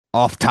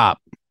Off top,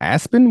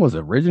 Aspen was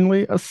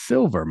originally a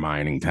silver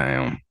mining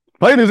town.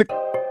 Play music.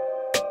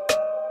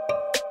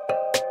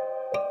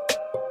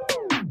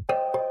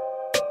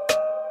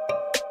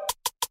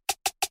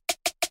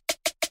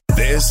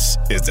 This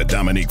is the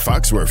Dominique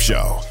Foxworth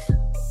Show.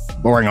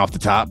 Boring off the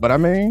top, but I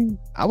mean,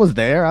 I was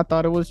there. I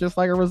thought it was just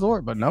like a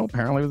resort, but no,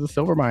 apparently it was a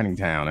silver mining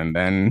town. And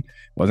then it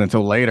wasn't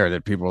until later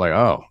that people were like,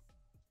 oh,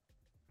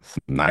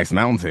 some nice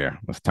mountains here.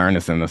 Let's turn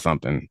this into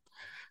something.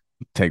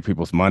 Take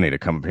people's money to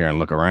come up here and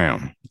look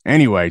around.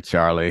 Anyway,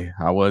 Charlie,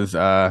 how was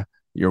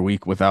your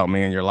week without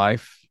me in your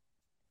life?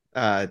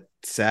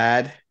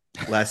 Sad,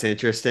 less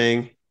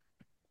interesting.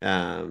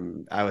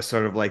 I was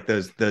sort of like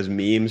those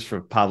memes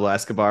from Pablo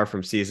Escobar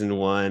from season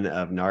 1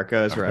 of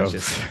Narcos, where I was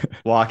just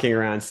walking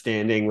around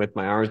standing with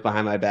my arms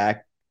behind my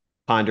back,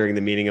 pondering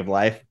the meaning of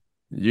life.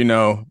 You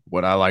know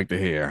what I like to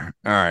hear.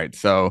 All right.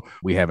 So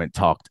we haven't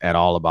talked at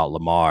all about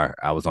Lamar.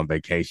 I was on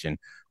vacation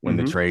when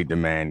the trade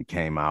demand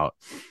came out.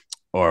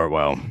 Or,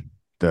 well,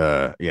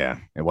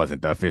 it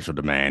wasn't the official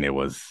demand. It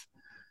was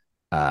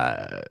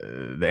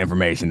the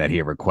information that he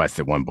had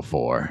requested one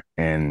before.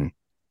 And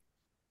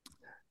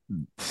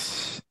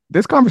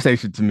this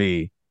conversation to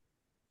me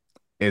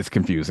is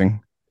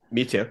confusing.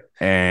 Me too.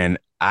 And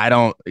I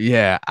don't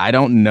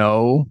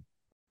know.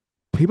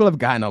 People have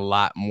gotten a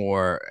lot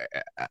more.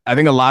 I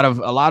think a lot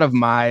of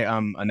my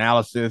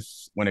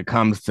analysis when it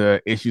comes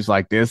to issues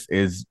like this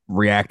is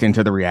reacting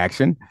to the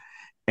reaction,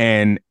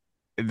 and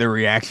the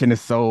reaction is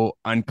so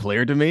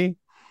unclear to me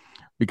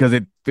because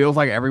it feels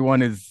like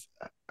everyone is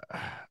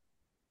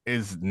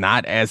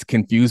not as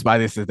confused by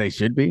this as they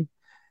should be.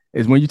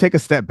 Is when you take a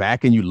step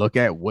back and you look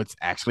at what's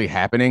actually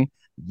happening.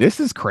 This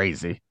is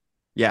crazy.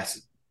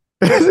 Yes.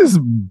 This is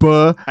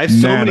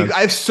bananas.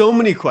 I have so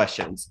many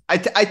questions. I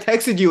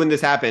texted you when this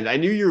happened. I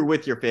knew you were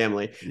with your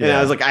family, and I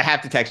was like, I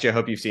have to text you. I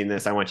hope you've seen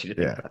this. I want you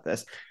to think about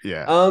this.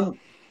 Yeah.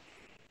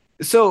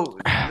 So,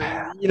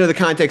 the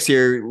context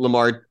here,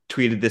 Lamar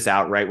tweeted this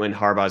out right when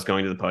Harbaugh's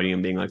going to the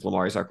podium, being like,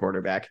 Lamar is our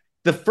quarterback.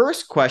 The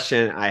first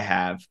question I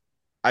have,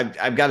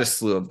 I've got a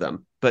slew of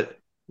them, but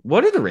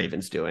what are the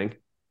Ravens doing?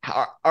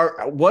 How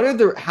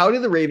do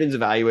the Ravens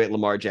evaluate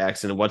Lamar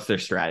Jackson, and what's their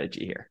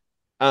strategy here?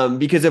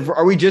 Because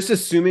are we just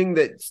assuming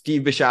that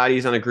Steve Bisciotti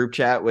is on a group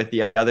chat with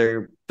the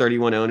other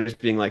 31 owners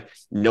being like,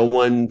 no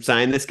one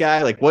signed this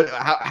guy? Like what's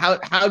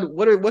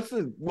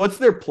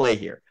their play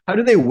here? How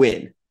do they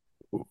win?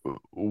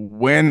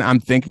 When I'm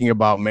thinking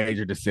about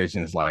major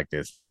decisions like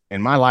this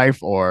in my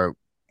life, or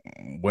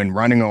when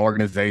running an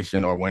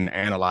organization, or when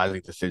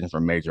analyzing decisions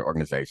from major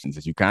organizations,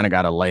 is you kind of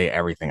got to lay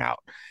everything out.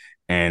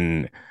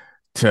 And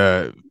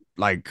to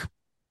like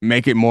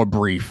make it more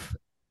brief,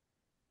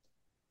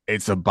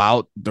 it's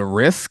about the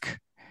risk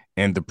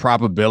and the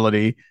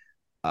probability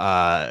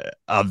of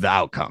the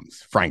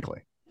outcomes, frankly.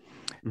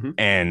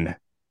 And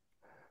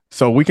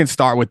so we can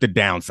start with the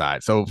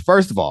downside. So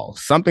first of all,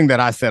 something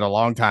that I said a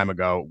long time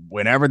ago,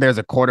 whenever there's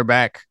a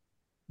quarterback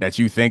that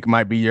you think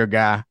might be your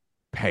guy,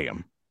 pay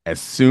him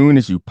as soon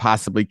as you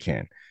possibly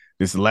can.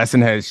 This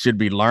lesson should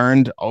be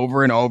learned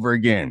over and over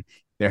again.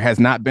 There has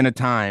not been a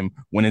time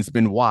when it's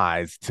been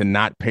wise to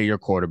not pay your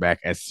quarterback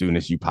as soon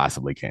as you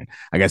possibly can.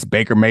 I guess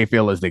Baker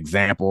Mayfield is the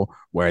example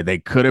where they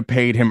could have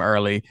paid him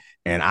early,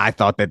 and I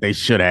thought that they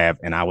should have,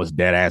 and I was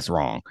dead ass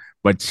wrong.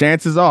 But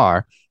chances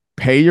are,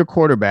 pay your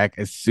quarterback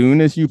as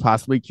soon as you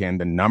possibly can.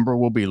 The number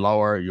will be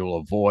lower. You'll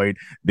avoid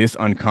this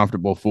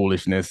uncomfortable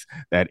foolishness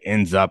that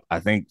ends up, I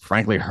think,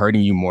 frankly,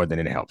 hurting you more than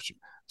it helps you.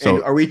 So,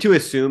 and are we to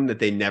assume that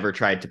they never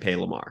tried to pay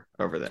Lamar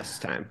over this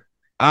time?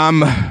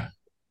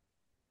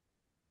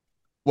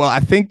 Well,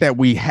 I think that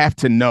we have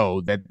to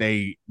know that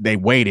they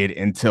waited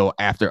until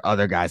after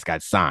other guys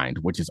got signed,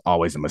 which is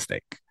always a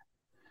mistake.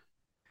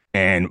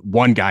 And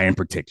one guy in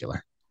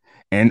particular.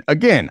 And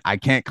again, I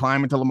can't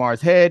climb into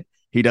Lamar's head.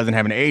 He doesn't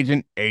have an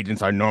agent.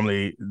 Agents are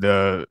normally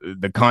the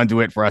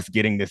conduit for us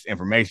getting this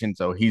information.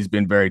 So he's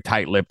been very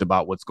tight-lipped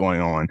about what's going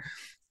on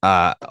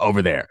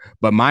over there.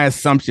 But my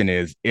assumption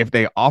is if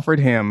they offered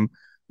him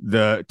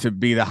to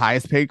be the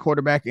highest paid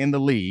quarterback in the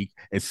league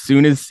as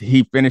soon as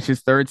he finished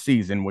his third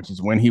season, which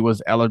is when he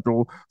was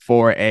eligible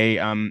for a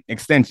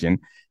extension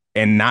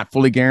and not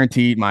fully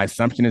guaranteed, my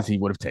assumption is he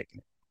would have taken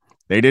it.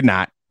 They did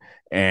not.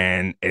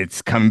 And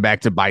it's coming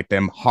back to bite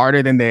them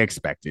harder than they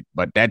expected.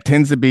 But that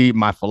tends to be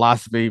my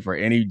philosophy for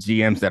any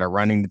GMs that are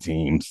running the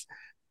teams.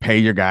 Pay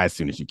your guys as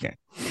soon as you can.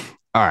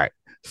 All right.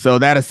 So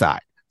that aside,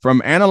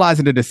 from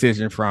analyzing the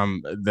decision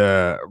from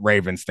the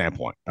Ravens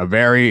standpoint, a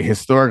very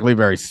historically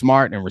very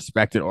smart and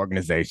respected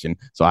organization.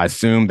 So I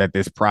assume that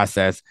this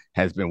process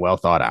has been well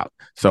thought out.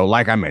 So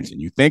like I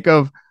mentioned, you think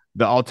of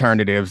the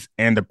alternatives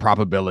and the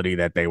probability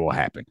that they will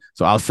happen.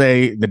 So I'll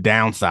say the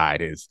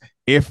downside is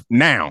if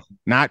now,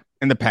 not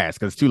in the past,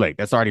 because it's too late.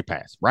 That's already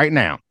passed. Right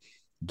now,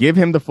 give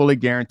him the fully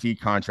guaranteed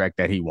contract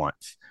that he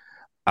wants,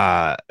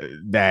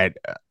 that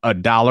a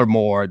dollar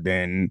more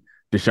than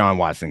Deshaun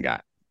Watson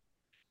got.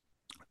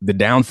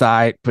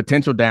 The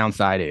potential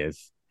downside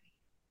is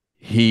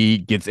he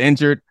gets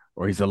injured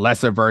or he's a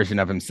lesser version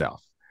of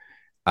himself.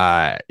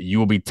 You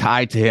will be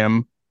tied to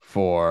him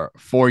for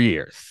 4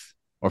 years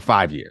or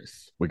 5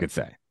 years, we could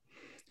say.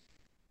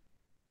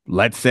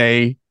 Let's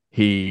say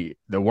the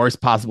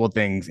worst possible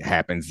things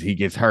happens. He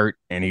gets hurt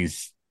and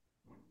he's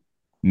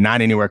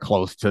not anywhere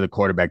close to the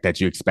quarterback that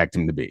you expect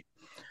him to be.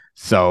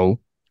 So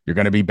you're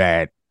going to be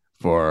bad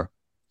for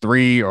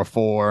 3 or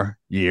 4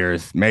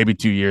 years, maybe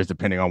 2 years,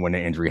 depending on when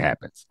the injury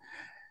happens.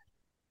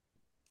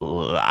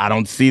 I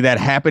don't see that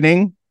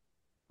happening,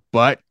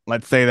 but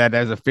let's say that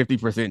there's a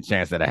 50%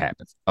 chance that it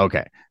happens.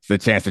 Okay, it's a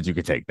chance that you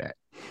could take that.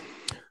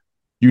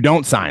 You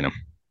don't sign him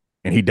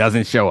and he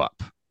doesn't show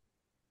up.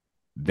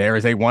 There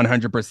is a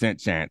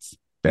 100% chance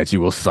that you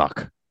will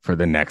suck for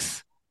the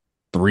next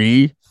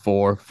 3,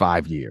 4,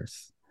 5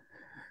 years.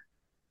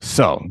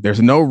 So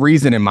there's no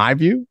reason, in my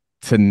view,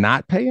 to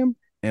not pay him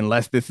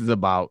unless this is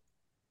about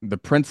the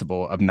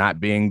principle of not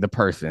being the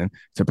person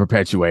to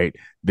perpetuate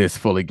this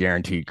fully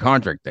guaranteed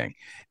contract thing.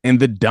 And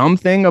the dumb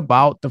thing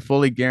about the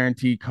fully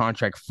guaranteed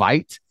contract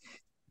fight,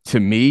 to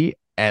me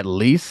at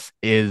least,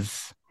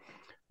 is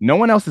no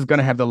one else is going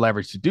to have the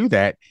leverage to do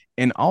that.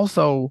 And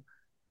also,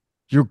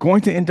 you're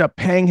going to end up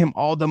paying him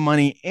all the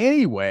money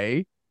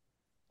anyway,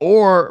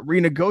 or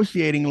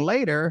renegotiating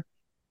later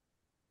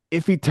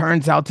if he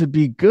turns out to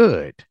be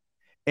good.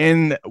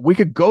 And we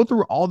could go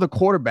through all the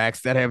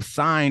quarterbacks that have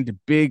signed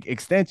big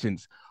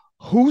extensions.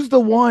 Who's the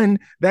one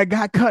that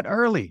got cut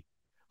early?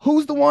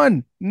 Who's the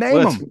one?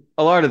 Name them.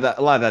 A lot of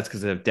that's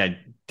because of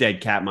dead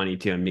cap money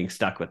too, and being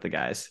stuck with the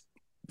guys.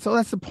 So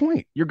that's the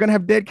point. You're going to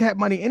have dead cap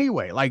money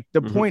anyway. Like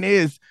the point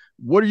is,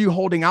 what are you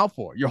holding out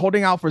for? You're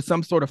holding out for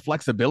some sort of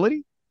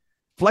flexibility.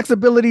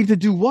 Flexibility to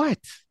do what?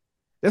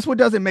 That's what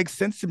doesn't make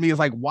sense to me. Is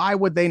like, why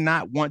would they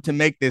not want to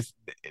make this?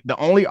 The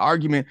only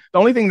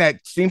thing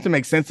that seems to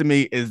make sense to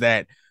me is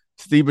that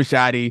Steve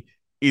Bisciotti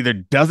either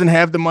doesn't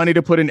have the money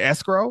to put in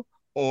escrow,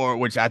 or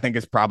which I think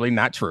is probably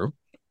not true,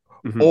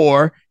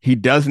 or he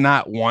does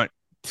not want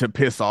to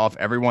piss off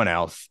everyone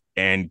else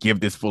and give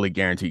this fully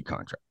guaranteed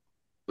contract.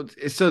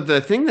 So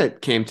the thing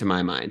that came to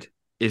my mind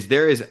is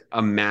there is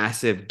a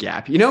massive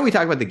gap. You know, we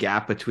talk about the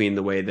gap between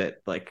the way that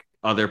like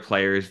other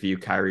players view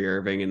Kyrie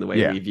Irving and the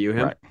way we view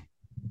him. Right.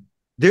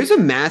 There's a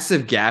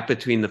massive gap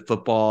between the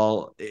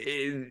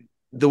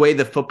way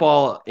the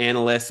football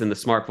analysts and the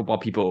smart football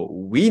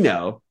people we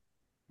know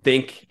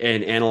think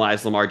and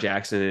analyze Lamar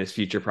Jackson and his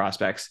future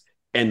prospects,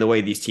 and the way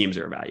these teams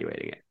are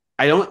evaluating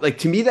it.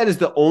 To me, that is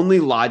the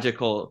only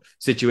logical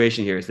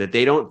situation here, is that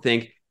they don't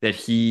think that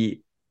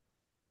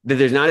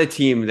there's not a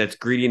team that's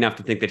greedy enough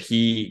to think that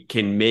he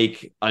can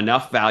make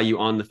enough value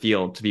on the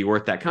field to be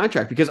worth that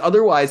contract, because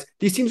otherwise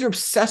these teams are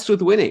obsessed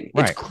with winning.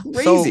 Right. It's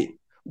crazy.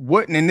 So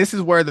and this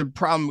is where the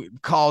problem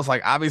calls,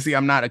 like, obviously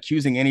I'm not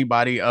accusing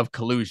anybody of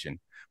collusion,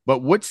 but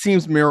what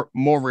seems more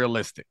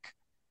realistic?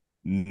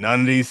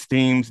 None of these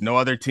teams, no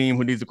other team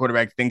who needs a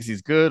quarterback thinks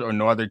he's good, or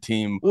no other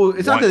team. Well,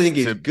 it's not that they think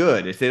he's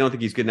good. It's they don't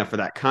think he's good enough for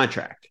that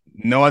contract.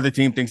 No other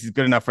team thinks he's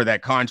good enough for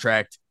that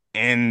contract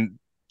and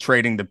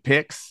trading the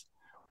picks,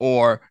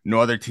 or no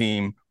other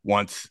team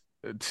wants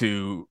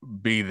to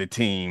be the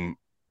team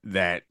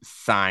that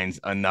signs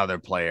another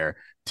player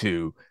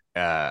to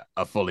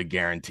a fully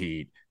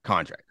guaranteed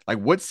contract. Like,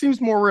 what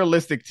seems more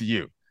realistic to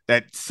you?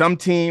 That some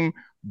team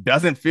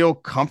doesn't feel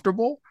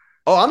comfortable?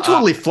 Oh, I'm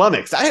totally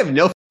flummoxed. I have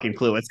no fucking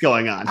clue what's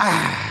going on.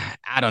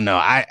 I don't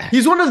know.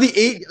 He's one of the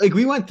 8. Like,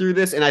 we went through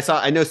this, and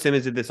I know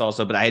Simmons did this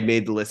also, but I had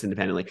made the list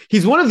independently.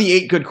 He's one of the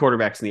 8 good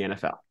quarterbacks in the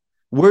NFL.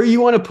 Where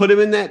you want to put him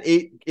in that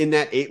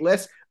 8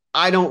 list,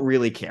 I don't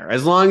really care.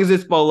 As long as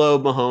it's below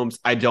Mahomes,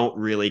 I don't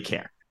really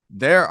care.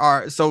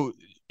 So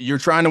you're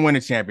trying to win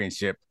a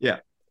championship. Yeah.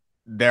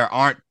 There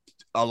aren't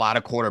a lot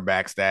of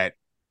quarterbacks that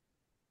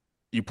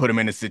you put them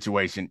in a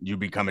situation, you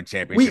become a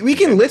champion. We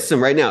can list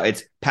them right now.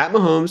 It's Pat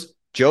Mahomes,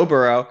 Joe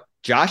Burrow,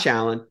 Josh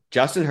Allen,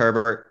 Justin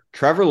Herbert,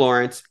 Trevor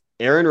Lawrence,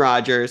 Aaron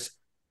Rodgers,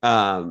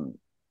 Lamar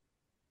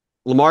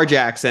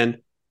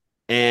Jackson,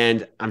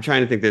 and I'm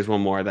trying to think there's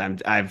one more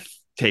that I've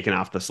taken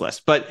off this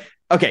list. But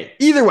okay,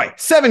 either way,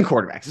 7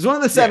 quarterbacks. It's one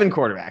of the 7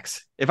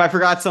 quarterbacks. If I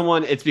forgot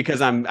someone, it's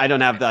because I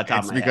don't have the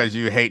top of my head. It's because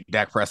you hate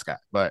Dak Prescott,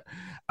 but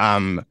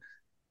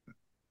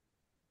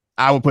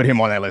I will put him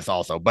on that list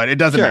also, but it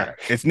doesn't matter.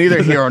 It's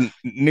neither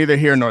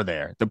here nor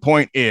there. The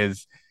point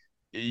is,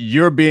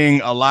 you're being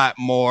a lot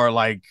more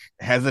like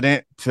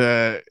hesitant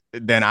than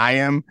I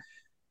am.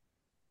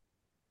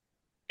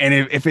 And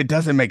if it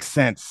doesn't make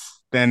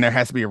sense, then there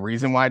has to be a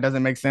reason why it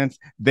doesn't make sense.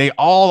 They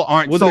all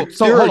aren't. Well,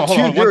 there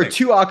are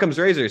two Occam's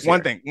razors here.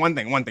 One thing.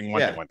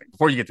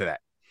 Before you get to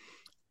that,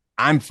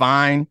 I'm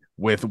fine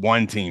with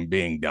one team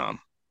being dumb.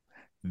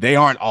 They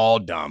aren't all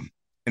dumb,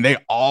 and they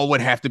all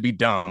would have to be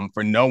dumb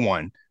for no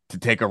one to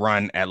take a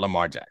run at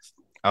Lamar Jackson.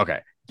 Okay,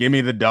 give me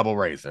the double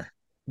razor.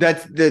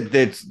 There's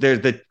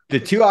the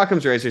two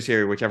Occam's razors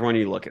here. Whichever one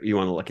you want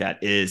to look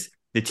at is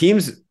the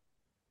teams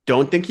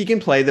don't think he can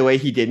play the way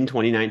he did in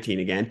 2019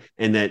 again,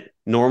 and that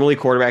normally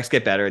quarterbacks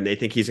get better, and they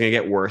think he's going to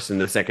get worse in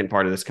the second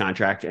part of this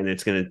contract, and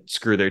it's going to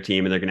screw their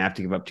team, and they're going to have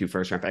to give up 2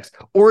 first-round picks,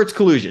 or it's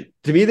collusion.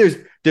 To me, there's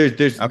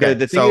okay,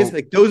 the thing is,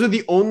 like, those are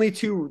the only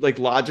 2 like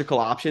logical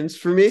options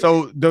for me.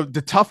 So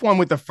the tough one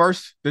with the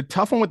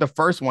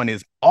first one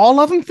is all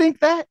of them think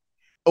that.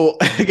 Oh,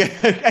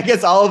 I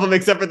guess all of them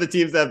except for the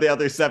teams that have the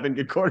other 7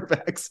 good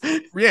quarterbacks.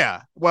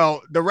 Yeah.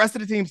 Well, the rest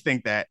of the teams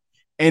think that.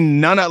 And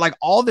none of like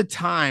all the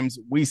times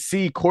we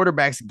see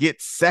quarterbacks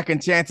get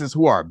second chances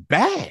who are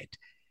bad.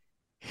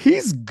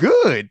 He's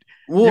good.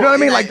 You know Well, what I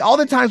mean? Like all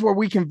the times where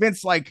we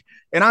convince, like,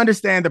 and I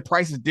understand the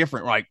price is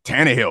different. Like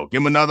Tannehill,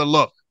 give him another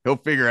look. He'll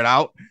figure it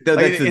out. no,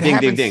 Like, that's the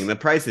ding, ding. The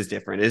price is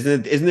different,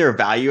 isn't it? Isn't there a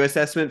value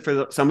assessment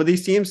for some of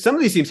these teams? Some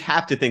of these teams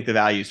have to think the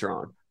value's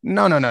wrong.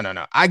 No.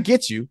 I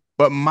get you.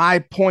 But my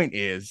point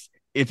is,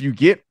 if you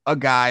get a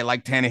guy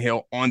like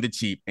Tannehill on the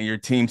cheap and your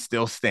team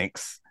still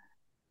stinks,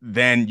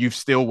 then you've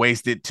still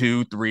wasted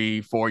 2,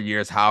 3, 4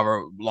 years,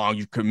 however long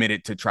you've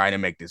committed to try to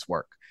make this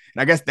work.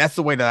 And I guess that's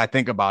the way that I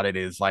think about it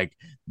is like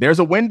there's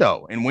a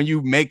window. And when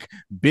you make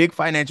big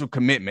financial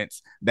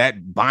commitments,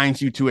 that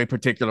binds you to a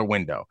particular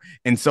window.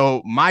 And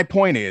so my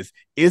point is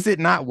it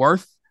not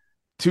worth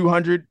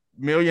 $200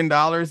 million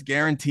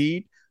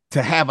guaranteed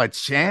to have a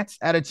chance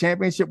at a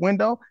championship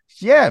window?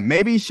 Yeah,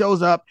 maybe he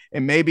shows up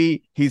and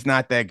maybe he's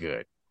not that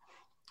good.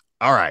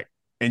 All right.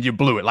 And you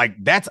blew it. Like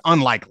that's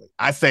unlikely.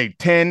 I say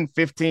 10,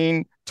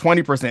 15,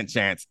 20%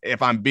 chance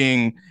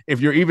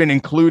if you're even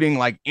including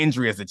like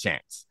injury as a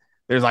chance.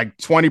 There's like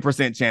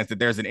 20% chance that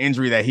there's an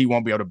injury that he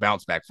won't be able to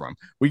bounce back from.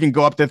 We can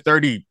go up to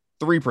 33%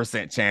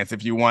 chance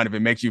if you want, if it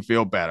makes you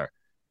feel better.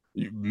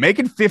 Make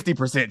it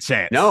 50%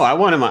 chance. No, I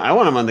want him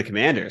on the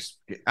Commanders.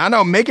 I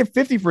know, make it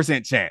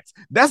 50% chance.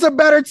 That's a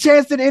better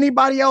chance than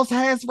anybody else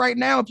has right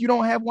now if you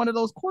don't have one of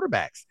those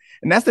quarterbacks.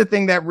 And that's the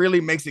thing that really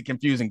makes it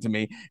confusing to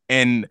me.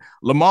 And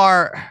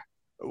Lamar,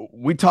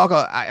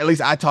 at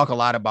least I talk a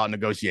lot about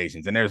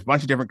negotiations, and there's a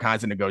bunch of different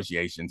kinds of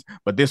negotiations,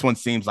 but this one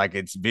seems like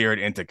it's veered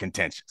into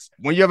contentious.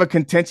 When you have a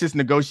contentious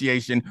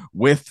negotiation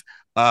with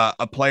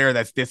a player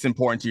that's this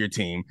important to your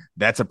team,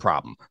 that's a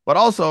problem. But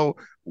also,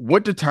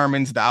 what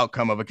determines the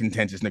outcome of a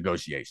contentious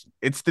negotiation?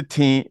 It's the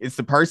team, it's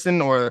the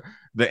person or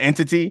the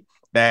entity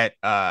that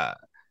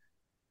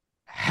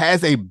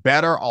has a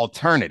better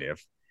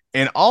alternative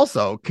and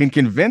also can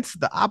convince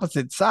the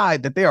opposite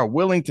side that they are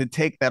willing to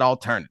take that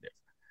alternative.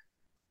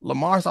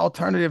 Lamar's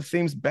alternative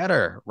seems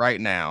better right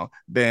now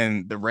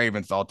than the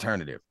Ravens'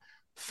 alternative.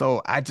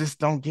 So I just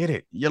don't get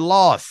it. You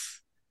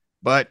lost.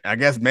 But I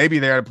guess maybe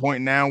they're at a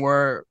point now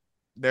where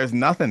there's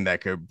nothing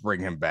that could bring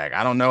him back.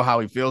 I don't know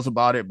how he feels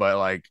about it, but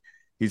like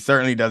he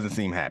certainly doesn't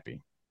seem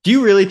happy. Do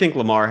you really think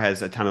Lamar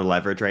has a ton of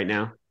leverage right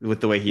now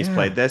with the way he's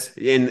played this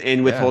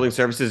in withholding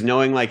services,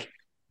 knowing like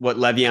what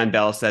Le'Veon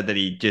Bell said that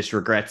he just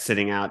regrets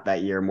sitting out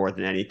that year more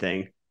than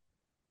anything?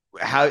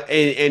 And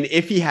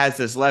if he has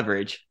this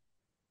leverage,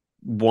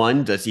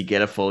 one, does he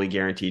get a fully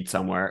guaranteed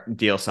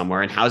deal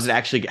somewhere? And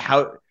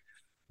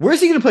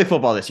where's he going to play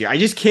football this year? I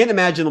just can't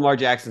imagine Lamar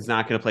Jackson's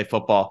not going to play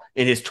football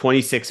in his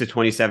 26 to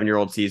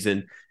 27-year-old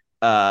season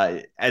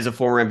as a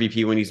former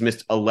MVP when he's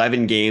missed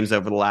 11 games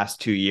over the last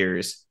 2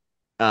 years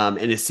and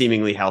is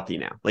seemingly healthy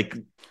now. Like,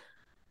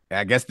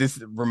 I guess this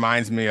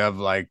reminds me of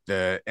like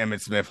the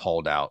Emmitt Smith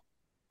holdout.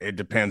 It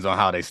depends on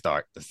how they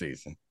start the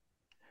season.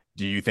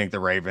 Do you think the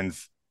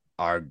Ravens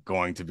are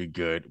going to be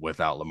good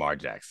without Lamar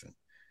Jackson?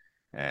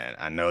 And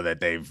I know that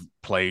they've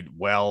played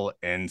well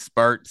in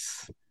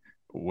spurts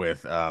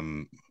with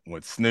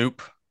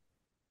Snoop.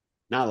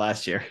 Not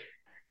last year.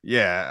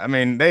 Yeah, I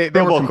mean they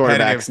Pro were Bowl competitive.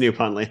 Quarterback Snoop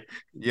Huntley.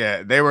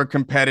 Yeah, they were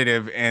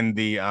competitive in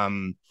the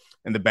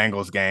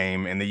Bengals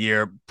game. In the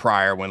year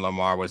prior when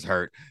Lamar was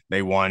hurt,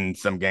 they won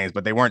some games,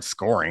 but they weren't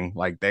scoring.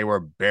 Like they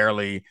were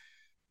barely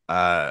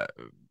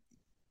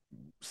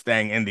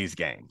staying in these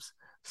games.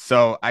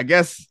 So I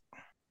guess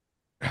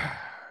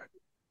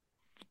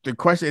the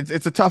question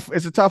it's a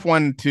tough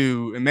one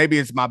to, and maybe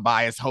it's my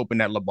bias hoping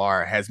that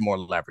Lamar has more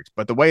leverage.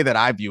 But the way that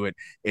I view it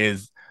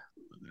is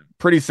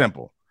pretty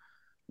simple.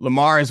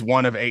 Lamar is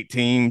one of 8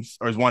 teams,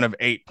 or is one of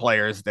 8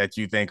 players that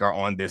you think are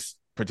on this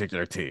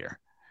particular tier.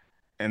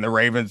 And the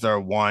Ravens are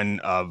one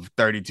of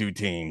 32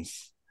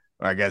 teams.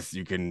 Or I guess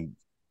you can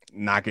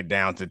knock it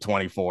down to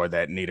 24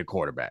 that need a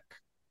quarterback.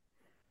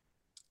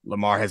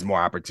 Lamar has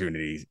more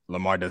opportunities.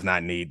 Lamar does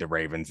not need the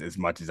Ravens as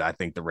much as I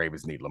think the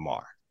Ravens need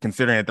Lamar,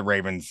 considering that the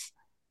Ravens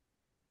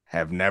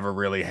have never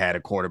really had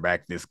a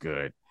quarterback this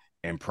good,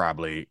 and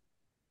probably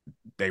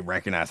they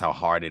recognize how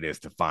hard it is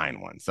to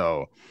find one.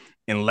 So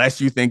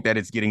unless you think that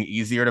it's getting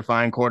easier to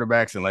find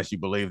quarterbacks, unless you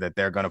believe that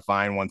they're going to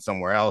find one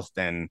somewhere else,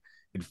 then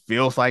it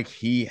feels like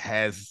he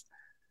has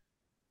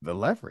the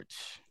leverage.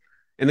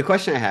 And the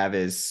question I have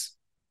is,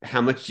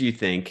 how much do you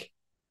think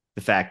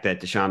the fact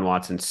that Deshaun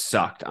Watson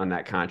sucked on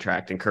that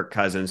contract and Kirk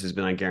Cousins has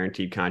been on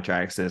guaranteed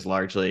contracts and has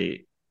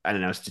largely, I don't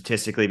know,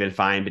 statistically been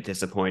fine but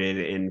disappointed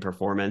in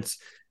performance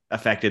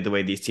affected the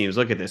way these teams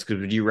look at this?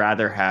 Because would you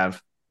rather have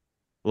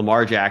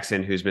Lamar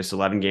Jackson, who's missed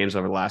 11 games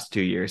over the last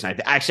 2 years?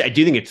 And I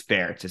do think it's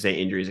fair to say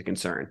injury is a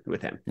concern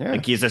with him. Yeah.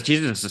 Like he's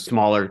just a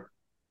smaller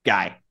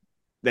guy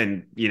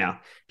than,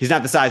 he's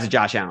not the size of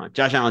Josh Allen.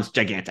 Josh Allen's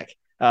gigantic.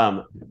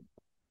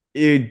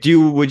 Would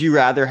you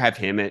rather have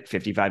him at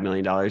 $55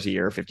 million a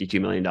year, $52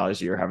 million a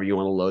year, however you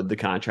want to load the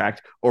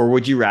contract? Or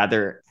would you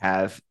rather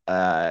have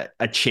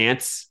a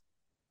chance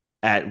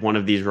at one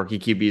of these rookie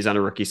QBs on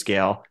a rookie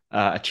scale,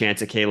 a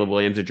chance at Caleb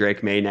Williams or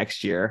Drake May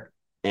next year,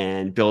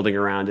 and building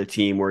around a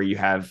team where you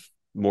have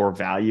more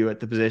value at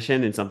the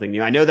position and something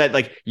new. I know that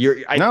like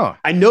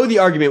I know the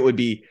argument would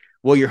be,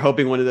 well, you're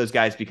hoping one of those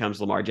guys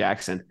becomes Lamar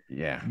Jackson.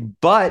 Yeah.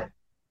 But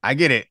I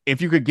get it.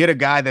 If you could get a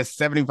guy that's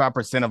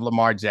 75% of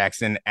Lamar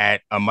Jackson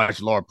at a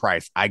much lower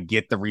price, I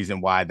get the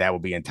reason why that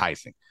would be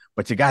enticing.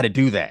 But you got to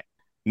do that.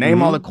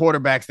 Name all the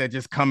quarterbacks that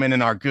just come in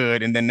and are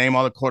good, and then name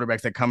all the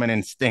quarterbacks that come in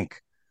and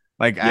stink.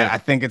 Like, I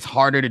think it's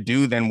harder to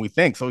do than we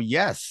think. So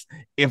yes,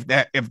 if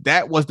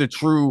that was their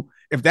true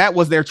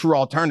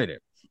alternative,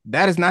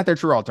 that is not their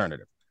true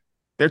alternative.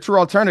 Their true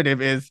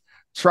alternative is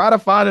try to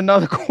find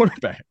another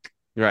quarterback.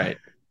 Right.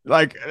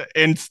 Like,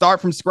 and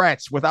start from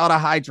scratch without a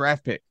high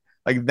draft pick.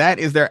 Like, that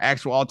is their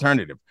actual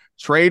alternative.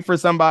 Trade for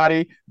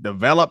somebody,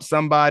 develop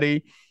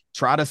somebody,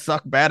 try to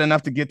suck bad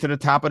enough to get to the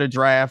top of the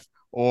draft,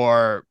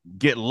 or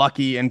get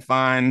lucky and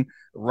find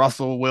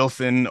Russell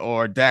Wilson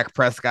or Dak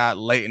Prescott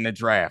late in the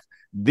draft.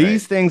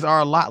 These things are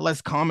a lot less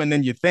common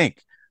than you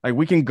think. Like,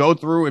 we can go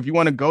through, if you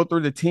want to go through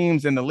the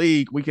teams in the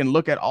league, we can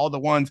look at all the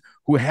ones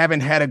who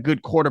haven't had a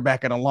good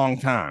quarterback in a long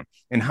time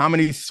and how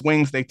many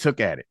swings they took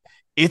at it.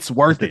 It's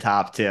worth the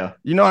top too.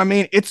 You know what I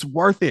mean? It's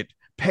worth it.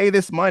 Pay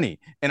this money.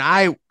 And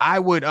I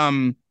would,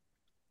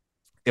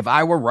 if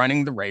I were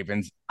running the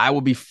Ravens, I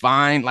would be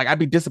fine. Like, I'd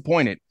be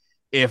disappointed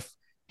if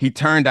he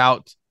turned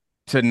out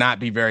to not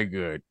be very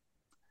good.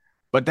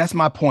 But that's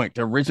my point.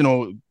 The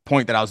original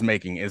point that I was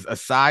making is,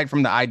 aside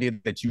from the idea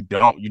that you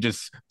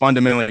just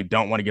fundamentally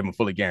don't want to give him a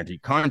fully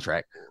guaranteed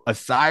contract,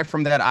 aside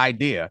from that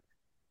idea,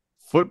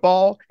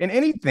 football and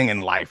anything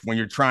in life, when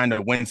you're trying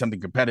to win something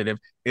competitive,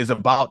 is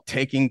about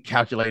taking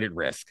calculated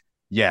risk.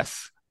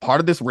 Yes, part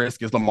of this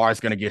risk is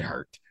Lamar's going to get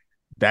hurt.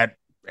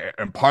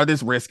 And part of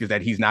this risk is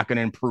that he's not going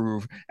to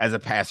improve as a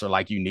passer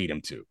like you need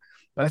him to.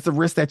 But that's the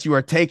risk that you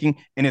are taking,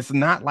 and it's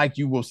not like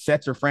you will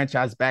set your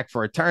franchise back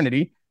for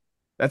eternity.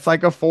 That's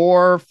like a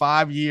 4 or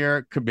 5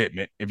 year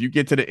commitment. If you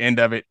get to the end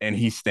of it and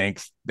he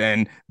stinks,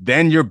 then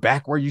you're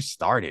back where you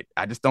started.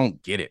 I just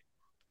don't get it.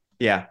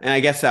 Yeah. And I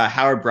guess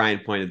Howard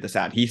Bryant pointed this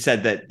out. He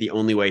said that the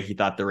only way he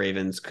thought the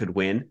Ravens could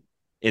win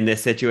in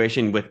this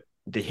situation with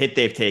the hit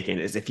they've taken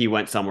is if he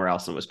went somewhere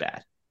else and was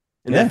bad.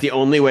 And that's the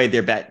only way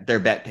their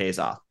bet pays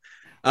off.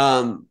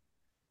 I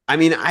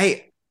mean,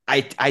 I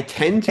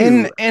tend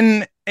to,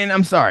 and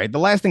I'm sorry. The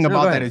last thing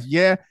about that is,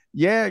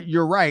 yeah,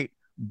 you're right.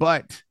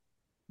 But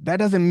that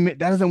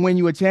doesn't win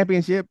you a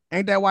championship.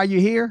 Ain't that why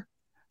you're here?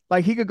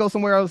 Like, he could go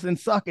somewhere else and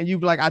suck, and you'd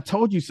be like, "I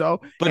told you so."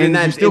 But in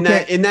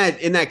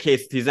that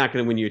case, he's not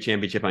going to win you a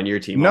championship on your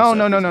team. No.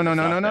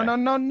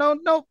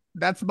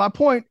 That's my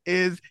point.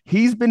 Is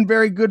he's been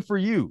very good for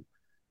you.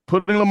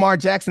 Putting Lamar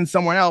Jackson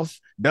somewhere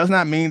else does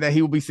not mean that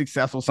he will be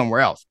successful somewhere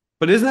else.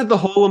 But isn't that the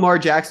whole Lamar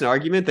Jackson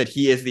argument, that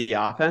he is the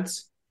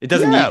offense? It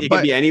doesn't mean it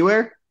could be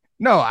anywhere.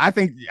 No, I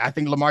think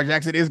Lamar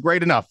Jackson is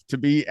great enough to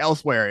be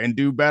elsewhere and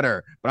do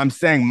better. But I'm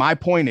saying, my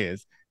point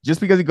is, just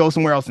because he goes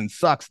somewhere else and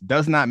sucks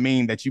does not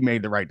mean that you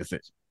made the right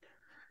decision,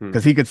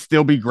 because he could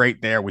still be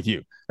great there with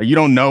you. You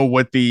don't know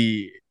what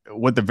the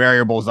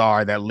variables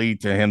are that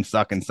lead to him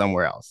sucking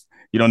somewhere else.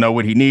 You don't know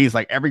what he needs.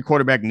 Like, every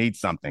quarterback needs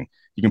something.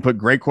 You can put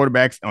great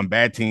quarterbacks on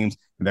bad teams,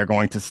 and they're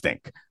going to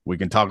stink. We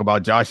can talk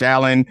about Josh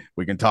Allen.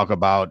 We can talk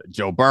about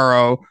Joe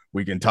Burrow.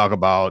 We can talk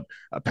about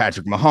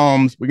Patrick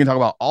Mahomes. We can talk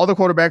about all the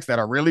quarterbacks that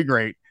are really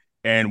great,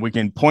 and we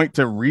can point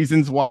to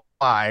reasons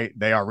why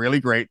they are really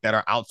great that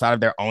are outside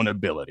of their own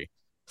ability.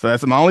 So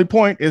that's my only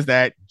point, is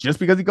that just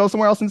because he goes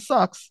somewhere else and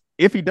sucks,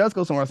 if he does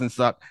go somewhere else and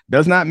suck,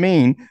 does not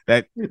mean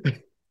that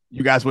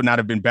you guys would not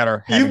have been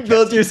better. You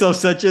built yourself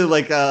such a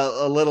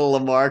little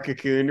Lamar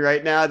cocoon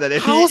right now, that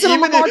if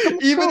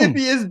even if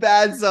he is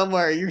bad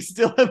somewhere, you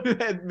still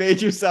have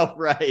made yourself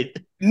right.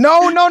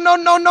 No.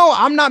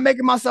 I'm not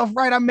making myself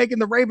right. I'm making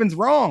the Ravens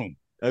wrong.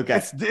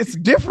 Okay. It's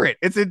different.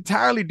 It's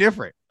entirely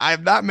different.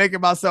 I'm not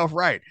making myself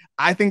right.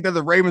 I think that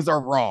the Ravens are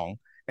wrong.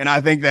 And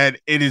I think that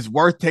it is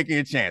worth taking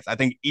a chance. I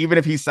think even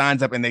if he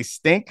signs up and they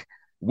stink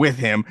with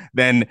him,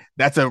 then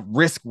that's a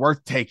risk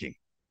worth taking.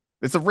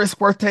 It's a risk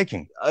worth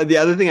taking. The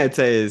other thing I'd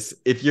say is,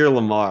 if you're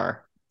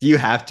Lamar, you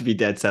have to be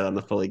dead set on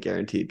the fully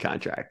guaranteed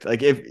contract.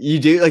 Like, if you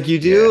do,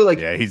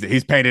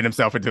 he's painted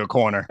himself into a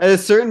corner. At a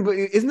certain,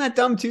 isn't that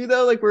dumb too,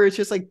 though? Like, where it's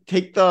just like,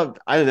 take the,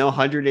 I don't know,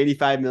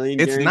 185 million.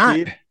 It's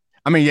guaranteed. Not.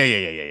 I mean,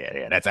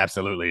 yeah. That's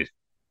absolutely.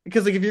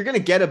 Because, like, if you're going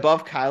to get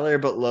above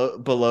Kyler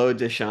but below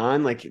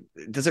Deshaun, like,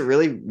 does it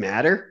really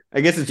matter?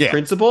 I guess it's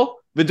principle,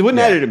 but it wouldn't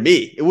matter to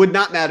me. It would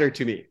not matter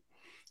to me.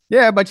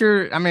 Yeah, but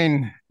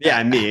me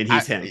and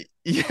he's him.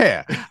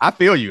 Yeah, I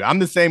feel you. I'm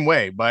the same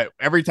way. But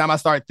every time I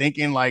start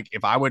thinking, like,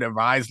 if I would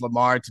advise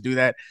Lamar to do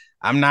that,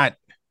 I'm not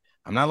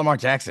Lamar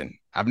Jackson.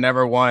 I've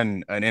never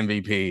won an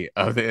MVP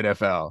of the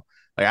NFL.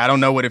 Like, I don't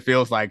know what it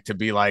feels like to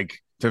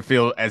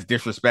feel as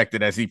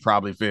disrespected as he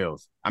probably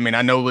feels. I mean,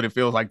 I know what it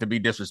feels like to be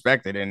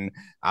disrespected, and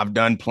I've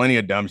done plenty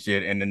of dumb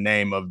shit in the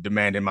name of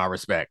demanding my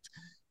respect.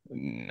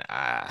 And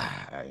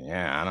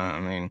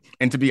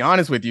to be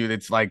honest with you,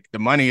 it's like, the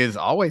money is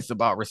always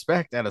about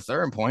respect at a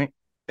certain point.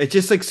 It's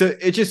just like so.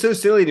 It's just so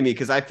silly to me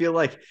because I feel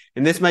like,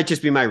 and this might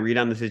just be my read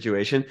on the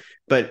situation,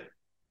 but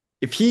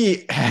if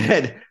he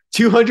had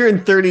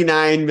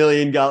 $239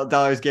 million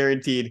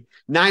guaranteed,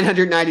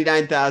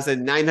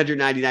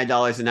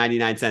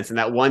 $999,999.99, and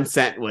that 1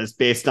 cent was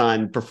based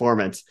on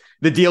performance,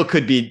 the deal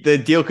could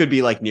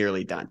be like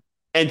nearly done.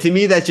 And to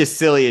me, that's just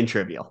silly and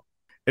trivial.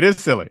 It is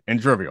silly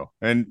and trivial,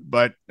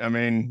 but I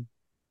mean,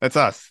 that's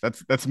us.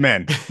 That's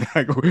men.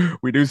 Like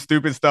we do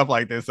stupid stuff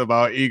like this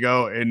about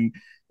ego and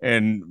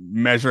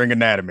measuring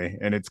anatomy,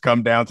 and it's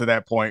come down to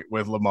that point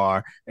with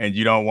Lamar, and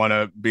you don't want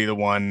to be the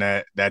one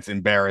that's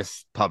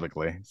embarrassed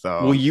publicly. Will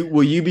So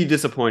you be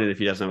disappointed if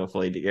he doesn't have a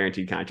fully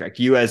guaranteed contract?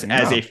 You as a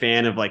no,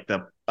 fan of like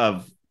the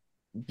of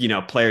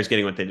players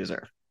getting what they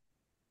deserve.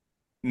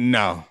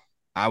 no,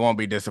 I won't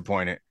be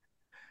disappointed.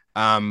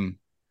 Um,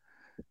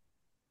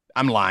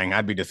 I'm lying.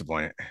 I'd be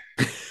disappointed.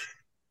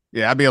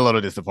 Yeah, I'd be a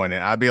little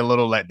disappointed. I'd be a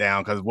little let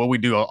down because what we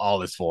do all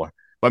this for.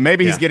 But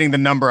maybe he's Yeah. getting the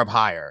number up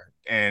higher,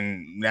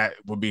 and that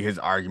would be his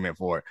argument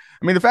for it.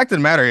 I mean, the fact of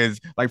the matter is,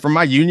 like from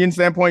my union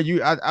standpoint,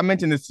 I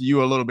mentioned this to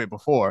you a little bit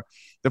before.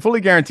 The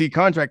fully guaranteed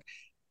contract,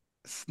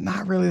 it's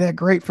not really that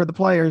great for the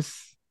players.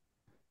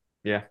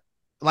 Yeah.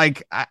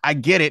 Like I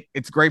get it.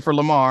 It's great for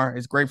Lamar.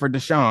 It's great for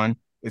Deshaun.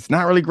 It's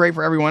not really great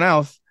for everyone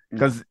else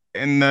because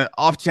in the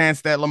off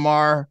chance that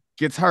Lamar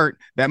gets hurt,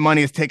 that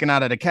money is taken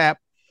out of the cap.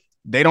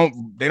 They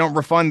don't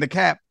refund the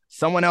cap.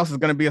 Someone else is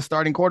going to be a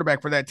starting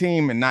quarterback for that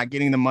team and not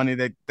getting the money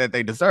that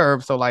they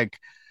deserve. So like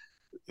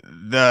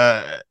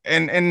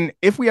and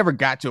if we ever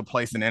got to a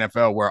place in the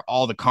NFL where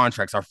all the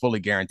contracts are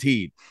fully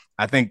guaranteed,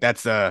 I think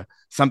that's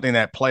something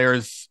that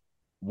players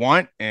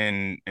want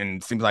and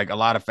seems like a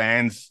lot of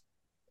fans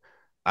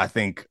I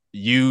think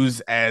use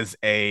as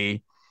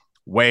a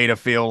way to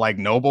feel like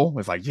noble.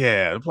 It's like,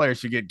 yeah, the players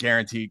should get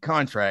guaranteed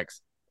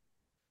contracts.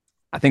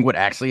 I think what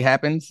actually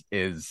happens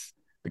is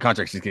the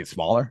contracts just get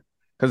smaller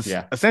because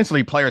Yeah.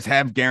 essentially players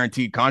have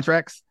guaranteed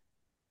contracts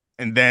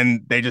and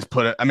then they just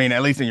I mean,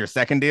 at least in your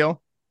second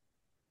deal,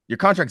 your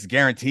contract's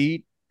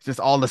guaranteed. It's just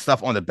all the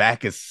stuff on the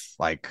back is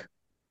like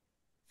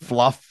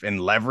fluff and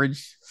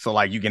leverage. So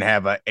like you can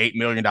have a $8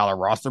 million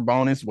roster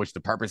bonus, which the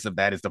purpose of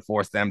that is to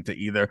force them to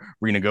either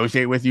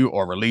renegotiate with you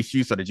or release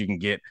you so that you can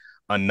get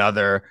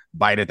another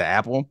bite at the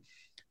apple.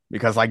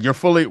 Because like you're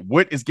fully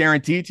what is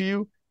guaranteed to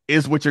you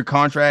is what your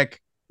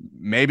contract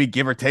maybe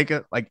give or take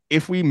it. Like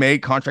if we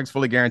made contracts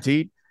fully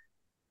guaranteed,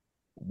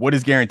 what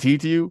is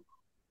guaranteed to you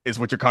is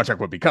what your contract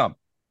would become.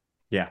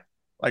 Yeah.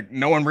 Like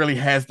no one really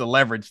has the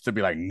leverage to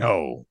be like,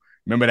 no,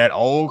 remember that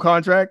old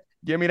contract?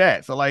 Give me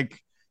that. So like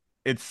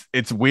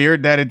it's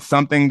weird that it's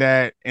something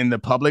that in the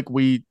public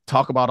we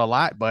talk about a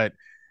lot, but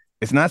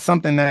it's not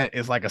something that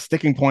is like a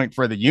sticking point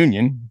for the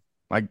union,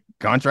 like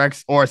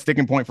contracts or a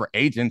sticking point for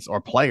agents or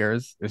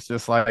players. It's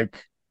just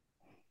like,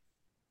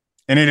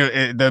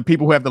 and the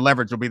people who have the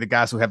leverage will be the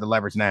guys who have the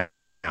leverage now.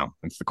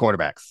 It's the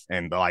quarterbacks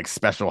and the like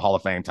special Hall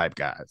of Fame type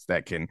guys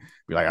that can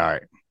be like, all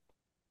right,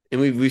 And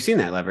we've seen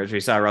that leverage.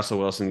 We saw Russell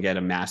Wilson get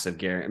a massive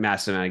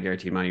amount of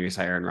guaranteed money. We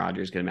saw Aaron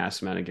Rodgers get a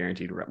massive amount of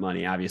guaranteed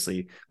money.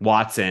 Obviously,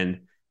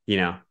 Watson,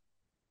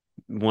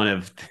 one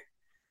of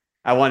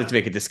I wanted to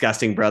make a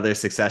disgusting brother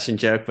succession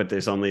joke, but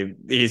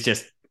he's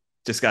just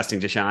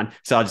disgusting Deshaun.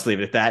 So I'll just leave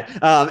it at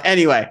that.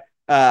 Anyway,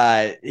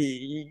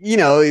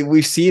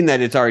 we've seen that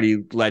it's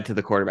already led to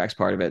the quarterbacks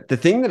part of it. The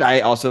thing that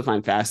I also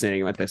find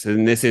fascinating about this,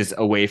 and this is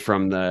away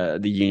from the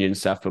union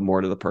stuff, but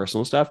more to the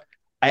personal stuff.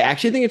 I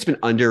actually think it's been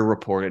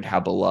underreported how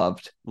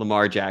beloved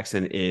Lamar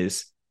Jackson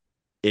is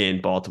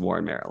in Baltimore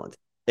and Maryland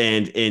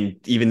and in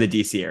even the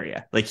DC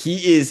area. Like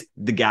he is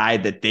the guy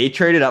that they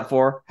traded up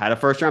for, had a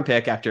first round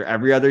pick after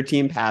every other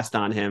team passed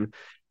on him.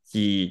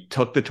 He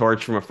took the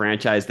torch from a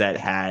franchise that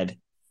had,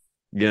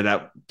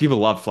 that people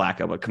love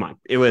Flacco, but come on,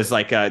 it was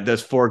like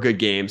those 4 good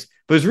games,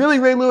 but it was really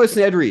Ray Lewis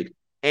and Ed Reed.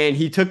 And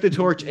he took the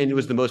torch and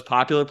was the most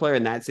popular player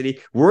in that city.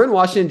 We're in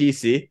Washington,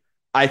 D.C.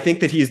 I think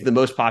that he's the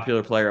most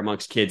popular player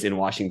amongst kids in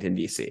Washington,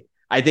 D.C.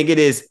 I think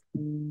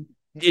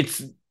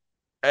it's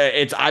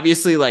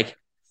obviously like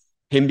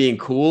him being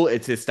cool.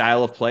 It's his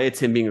style of play.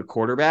 It's him being a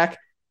quarterback,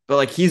 but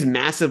like he's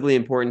massively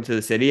important to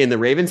the city. And the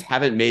Ravens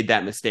haven't made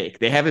that mistake.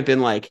 They haven't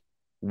been like,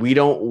 we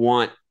don't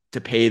want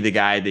to pay the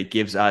guy that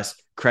gives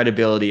us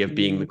credibility of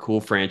being the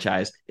cool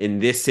franchise in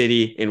this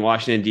city, in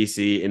Washington,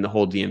 D.C., in the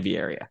whole DMV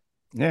area.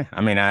 Yeah, I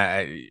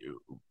mean,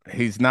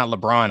 he's not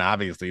LeBron,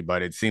 obviously,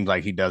 but it seems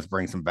like he does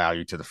bring some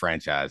value to the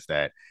franchise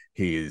that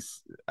he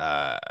is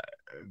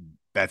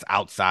that's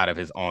outside of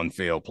his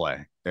on-field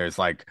play. There's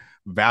like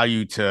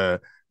value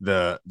to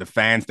the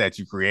fans that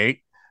you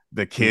create.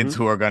 The kids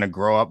who are going to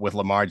grow up with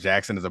Lamar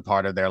Jackson as a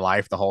part of their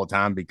life the whole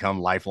time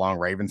become lifelong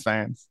Ravens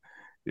fans,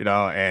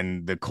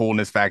 and the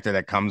coolness factor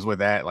that comes with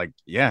that. Like,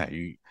 yeah,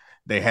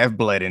 they have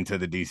bled into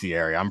the DC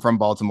area. I'm from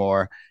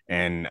Baltimore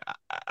and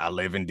I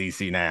live in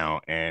DC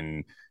now,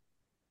 and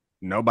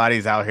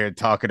nobody's out here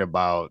talking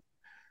about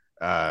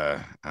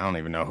I don't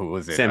even know who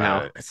was it. Sam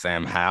Howell.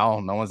 Sam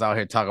Howell. No one's out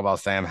here talking about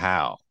Sam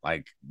Howell.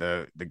 Like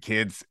the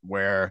kids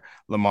wear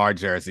Lamar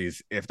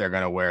jerseys if they're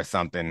gonna wear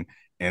something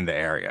in the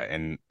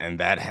area, and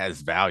that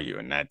has value,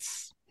 and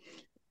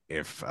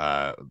if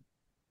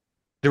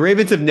the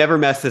Ravens have never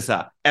messed this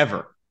up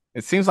ever.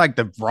 It seems like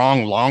the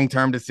wrong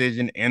long-term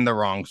decision and the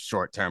wrong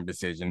short-term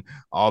decision,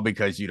 all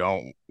because you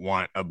don't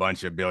want a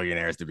bunch of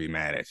billionaires to be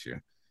mad at you.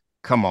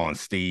 Come on,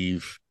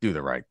 Steve, do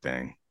the right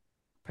thing.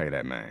 Pay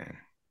that man.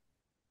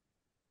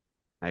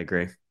 I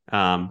agree.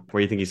 Where do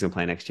you think he's going to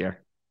play next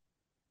year?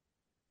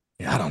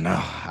 Yeah, I don't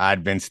know.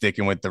 I'd been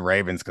sticking with the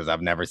Ravens because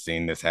I've never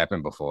seen this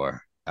happen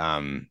before.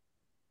 I'm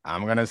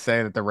going to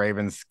say that the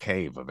Ravens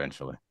cave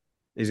eventually.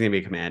 He's going to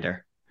be a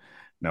Commander.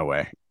 No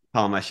way.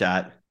 Call my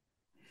shot.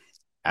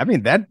 I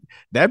mean,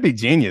 that'd be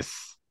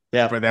genius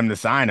yeah. for them to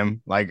sign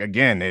him. Like,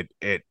 again,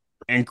 it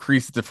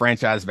increases the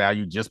franchise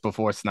value just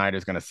before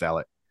Snyder's going to sell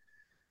it.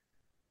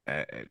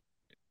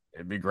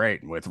 It'd be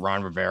great with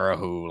Ron Rivera,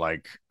 who,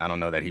 like, I don't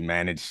know that he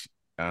managed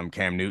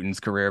Cam Newton's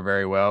career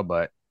very well,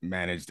 but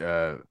managed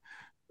a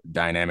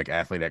dynamic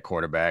athlete at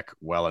quarterback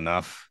well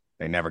enough.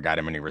 They never got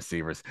him any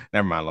receivers.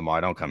 Never mind,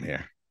 Lamar, don't come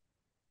here.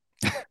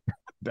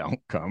 Don't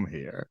come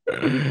here.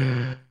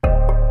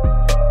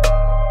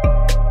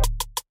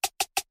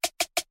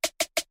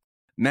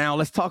 Now,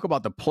 let's talk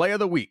about the play of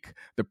the week.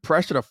 The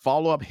pressure to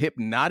follow up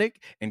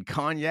Hypnotic and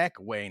Cognac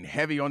weighing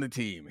heavy on the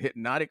team.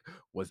 Hypnotic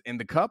was in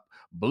the cup,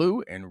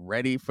 blue, and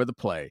ready for the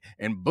play.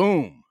 And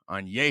boom,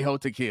 Añejo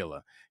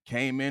Tequila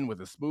came in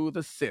with a smooth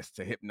assist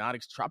to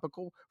Hypnotic's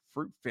tropical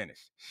fruit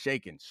finish.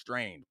 Shaken,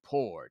 strained,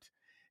 poured.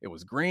 It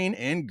was green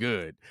and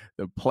good.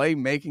 The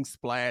play-making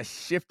splash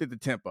shifted the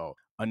tempo.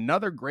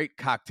 Another great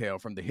cocktail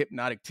from the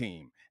Hypnotic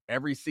team.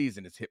 Every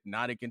season is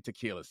Hypnotic and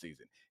Tequila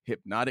season.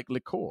 Hypnotic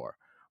Liqueur.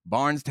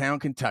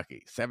 Barnstown,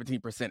 Kentucky.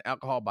 17%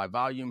 alcohol by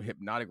volume.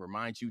 Hypnotic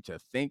reminds you to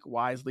think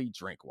wisely,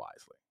 drink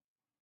wisely.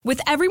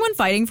 With everyone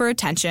fighting for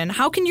attention,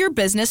 how can your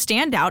business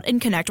stand out and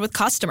connect with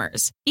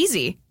customers?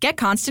 Easy. Get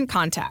Constant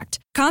Contact.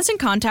 Constant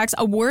Contact's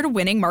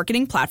award-winning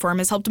marketing platform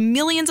has helped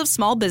millions of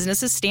small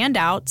businesses stand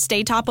out,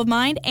 stay top of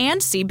mind,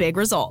 and see big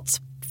results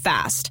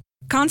fast.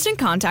 Constant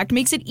Contact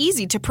makes it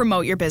easy to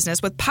promote your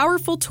business with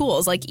powerful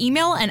tools like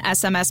email and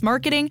SMS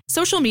marketing,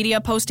 social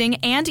media posting,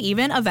 and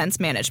even events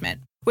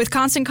management. With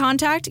Constant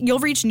Contact, you'll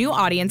reach new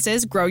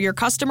audiences, grow your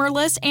customer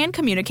list, and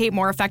communicate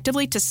more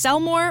effectively to sell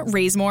more,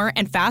 raise more,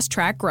 and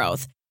fast-track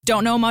growth.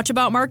 Don't know much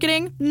about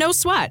marketing? No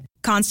sweat.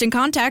 Constant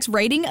Contact's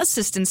writing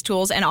assistance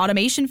tools and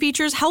automation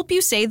features help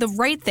you say the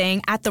right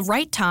thing at the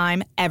right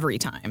time, every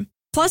time.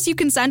 Plus, you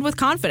can send with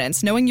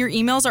confidence, knowing your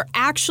emails are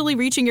actually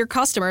reaching your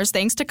customers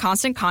thanks to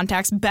Constant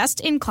Contact's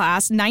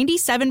best-in-class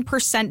 97%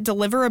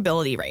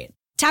 deliverability rate.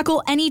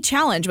 Tackle any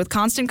challenge with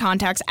Constant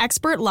Contact's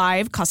expert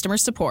live customer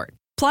support.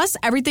 Plus,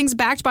 everything's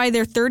backed by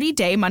their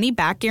 30-day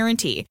money-back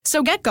guarantee.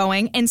 So get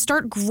going and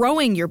start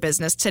growing your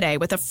business today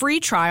with a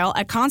free trial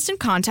at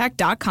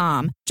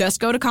ConstantContact.com. Just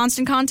go to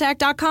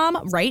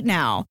ConstantContact.com right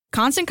now.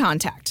 Constant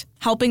Contact,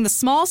 helping the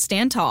small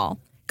stand tall.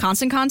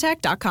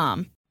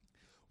 ConstantContact.com.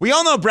 We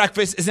all know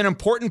breakfast is an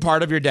important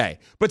part of your day.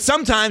 But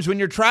sometimes when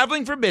you're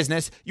traveling for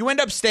business, you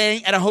end up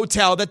staying at a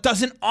hotel that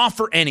doesn't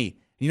offer any.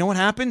 You know what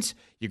happens?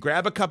 You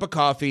grab a cup of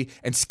coffee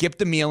and skip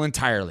the meal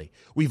entirely.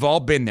 We've all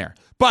been there.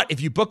 But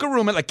if you book a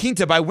room at La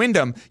Quinta by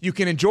Wyndham, you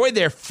can enjoy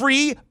their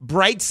free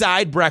Bright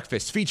Side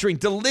breakfast featuring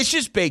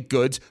delicious baked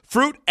goods,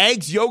 fruit,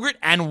 eggs, yogurt,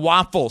 and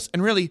waffles.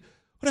 And really,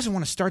 who doesn't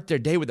want to start their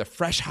day with a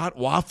fresh, hot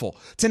waffle?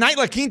 Tonight,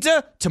 La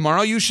Quinta,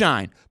 tomorrow you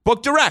shine.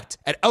 Book direct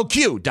at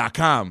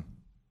lq.com.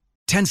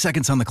 10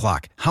 seconds on the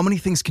clock. How many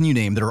things can you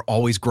name that are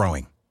always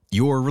growing?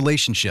 Your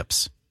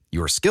relationships,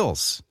 your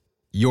skills,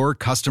 your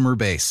customer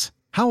base.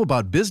 How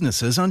about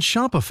businesses on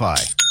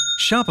Shopify?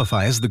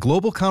 Shopify is the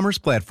global commerce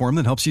platform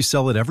that helps you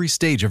sell at every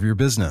stage of your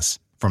business.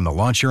 From the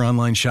launch your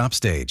online shop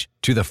stage,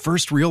 to the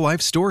first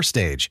real-life store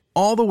stage,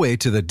 all the way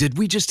to the did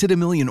we just hit a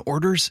million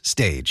orders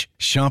stage.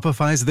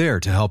 Shopify's there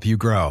to help you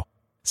grow.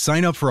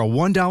 Sign up for a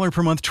 $1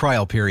 per month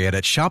trial period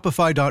at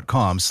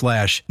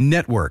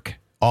shopify.com/network,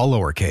 all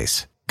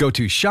lowercase. Go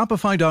to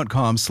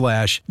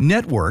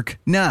shopify.com/network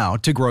now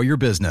to grow your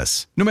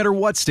business, no matter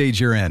what stage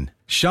you're in.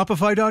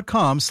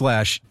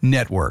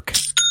 Shopify.com/network.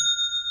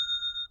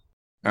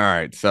 All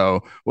right.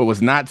 So what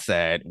was not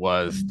said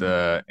was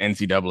the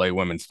NCAA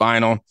women's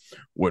final.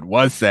 What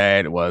was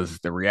said was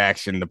the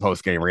reaction, the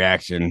post-game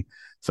reaction.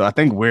 So I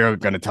think we're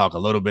going to talk a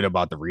little bit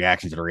about the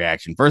reaction to the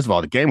reaction. First of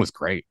all, the game was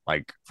great.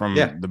 Like from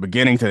the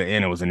beginning to the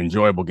end, it was an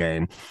enjoyable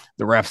game.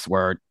 The refs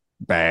were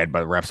bad,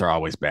 but refs are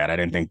always bad. I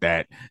didn't think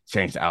that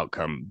changed the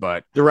outcome,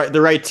 but the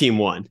right team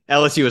won.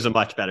 LSU was a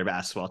much better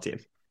basketball team.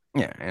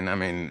 Yeah. And I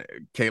mean,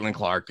 Caitlin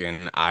Clark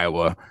in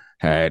Iowa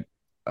had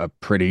a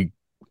pretty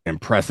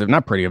impressive,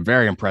 a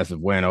very impressive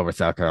win over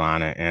South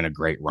Carolina and a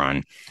great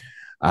run.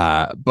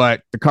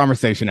 But the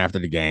conversation after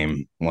the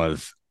game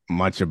was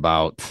much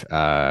about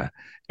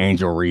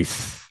Angel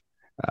Reese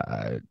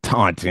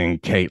taunting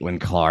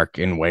Caitlin Clark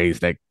in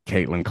ways that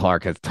Caitlin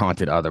Clark has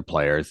taunted other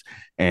players,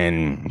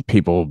 and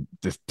people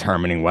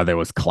determining whether it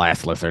was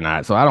classless or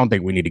not. So I don't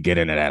think we need to get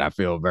into that. I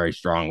feel very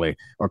strongly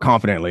or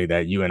confidently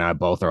that you and I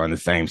both are on the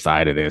same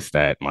side of this,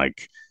 that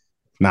like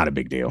not a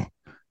big deal.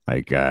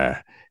 Like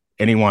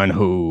anyone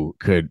who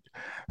could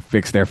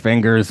fix their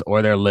fingers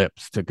or their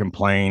lips to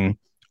complain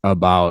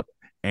about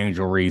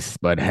Angel Reese,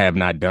 but have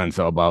not done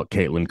so about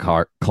Caitlin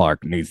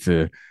Clark needs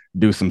to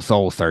do some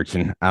soul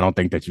searching. I don't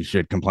think that you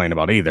should complain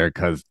about either,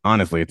 because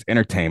honestly, it's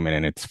entertainment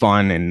and it's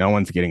fun and no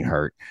one's getting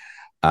hurt.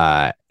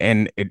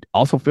 And it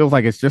also feels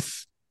like it's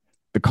just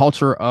the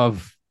culture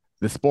of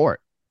the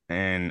sport.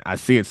 And I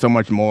see it so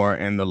much more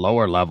in the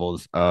lower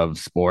levels of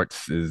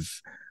sports,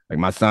 is like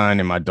my son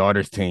and my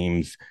daughter's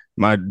teams.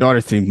 My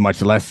daughter's team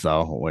much less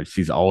so when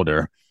she's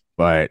older,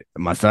 but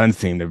my son's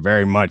team, they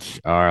very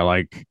much are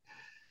like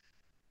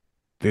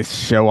this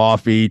show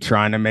offy,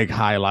 trying to make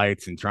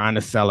highlights and trying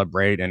to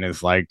celebrate. And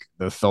it's like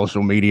the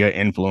social media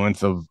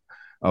influence of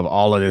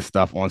all of this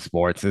stuff on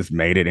sports has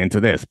made it into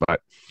this.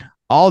 But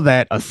all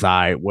that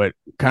aside, what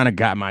kind of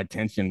got my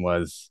attention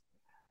was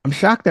I'm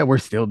shocked that we're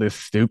still this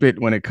stupid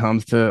when it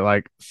comes to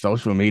like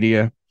social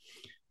media.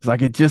 It's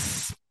like it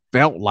just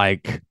felt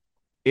like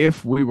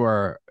if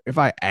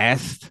I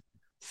asked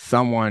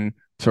someone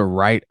to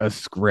write a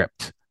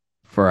script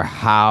for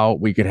how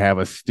we could have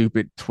a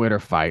stupid Twitter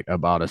fight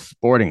about a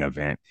sporting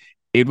event,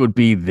 it would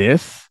be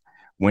this: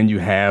 when you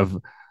have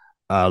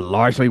a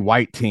largely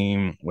white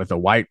team with a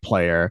white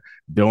player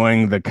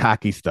doing the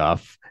cocky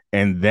stuff,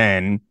 and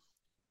then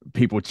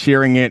people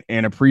cheering it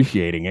and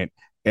appreciating it,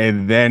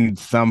 and then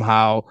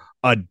somehow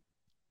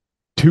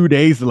 2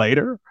 days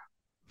later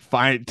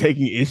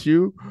taking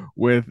issue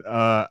with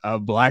a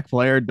black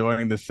player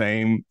doing the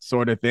same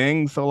sort of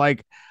thing. So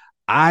like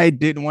I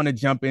didn't want to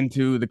jump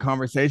into the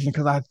conversation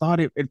because I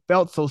thought it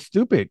felt so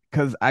stupid,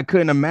 because I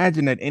couldn't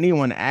imagine that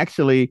anyone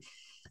actually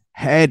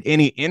had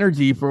any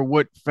energy for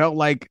what felt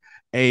like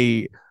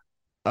a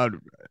a,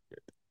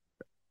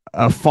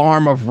 a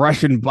farm of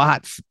Russian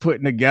bots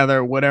putting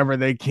together whatever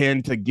they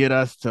can to get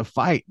us to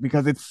fight,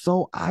 because it's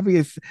so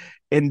obvious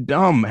and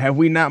dumb. Have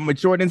we not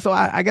matured? And so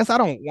I guess I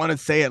don't want to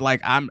say it like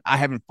I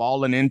haven't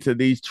fallen into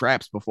these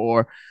traps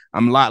before.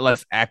 I'm a lot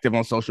less active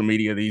on social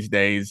media these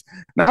days,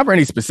 not for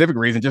any specific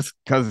reason, just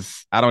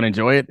because I don't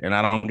enjoy it and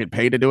I don't get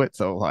paid to do it.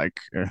 So like,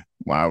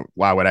 why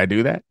would I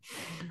do that?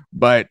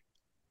 But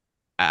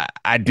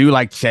I do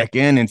like check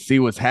in and see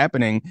what's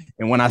happening.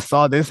 And when I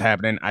saw this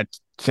happening, I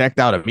checked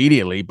out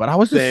immediately, but I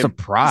was just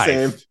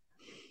surprised.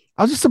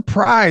 I was just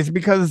surprised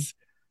because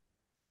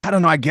I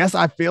don't know. I guess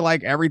I feel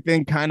like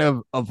everything kind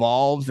of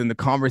evolves and the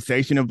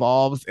conversation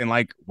evolves. And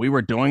like we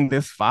were doing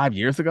this 5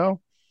 years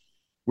ago,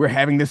 we're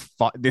having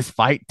this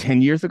fight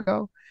 10 years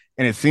ago,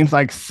 and it seems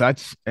like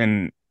such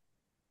an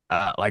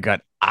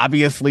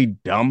obviously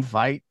dumb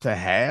fight to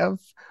have.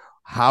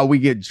 How we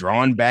get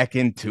drawn back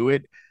into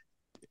it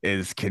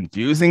is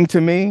confusing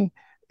to me.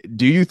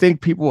 Do you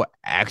think people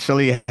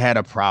actually had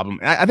a problem?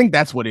 I think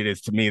that's what it is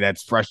to me.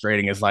 That's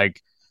frustrating. Is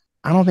like,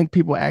 I don't think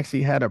people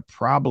actually had a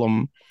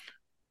problem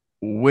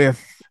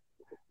with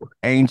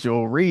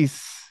Angel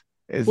Reese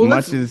as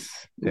much as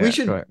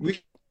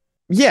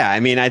I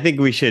mean, I think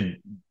we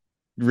should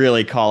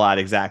really call out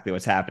exactly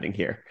what's happening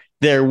here.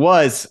 There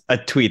was a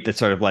tweet that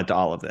sort of led to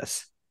all of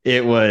this.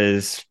 It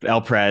was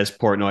El Prez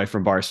Portnoy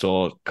from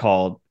Barstool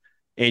called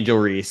Angel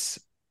Reese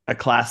a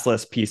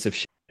classless piece of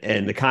shit.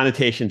 And the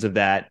connotations of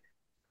that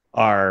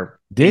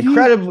are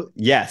incredible.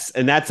 Yes.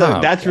 And that's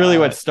really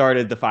what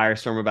started the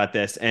firestorm about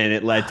this. And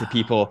it led to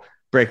people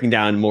breaking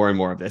down more and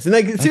more of this. And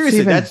like,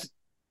 seriously,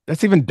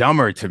 that's even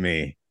dumber to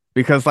me,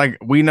 because like,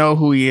 we know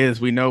who he is.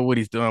 We know what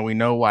he's doing. We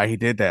know why he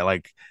did that.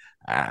 Like,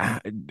 I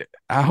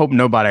hope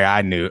nobody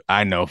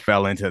I know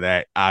fell into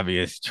that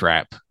obvious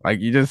trap. Like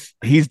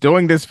he's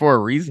doing this for a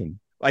reason.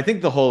 I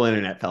think the whole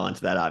internet fell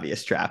into that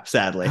obvious trap,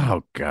 sadly.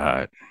 Oh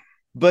God.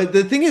 But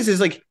the thing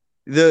is like,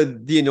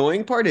 the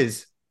annoying part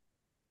is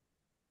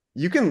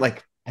you can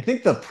like, I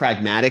think the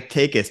pragmatic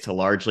take is to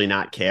largely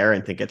not care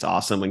and think it's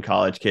awesome when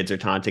college kids are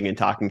taunting and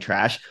talking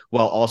trash,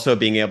 while also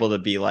being able to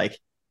be like,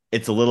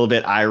 it's a little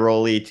bit eye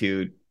rolly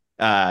to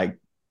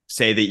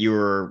say that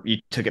you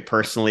took it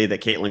personally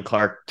that Caitlin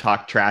Clark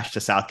talked trash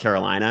to South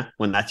Carolina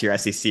when that's your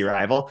SEC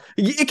rival.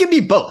 It can be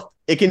both.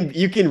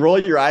 You can roll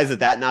your eyes at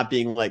that not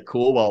being like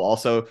cool, while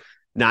also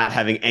not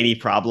having any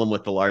problem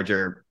with the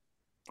larger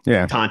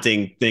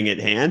taunting thing at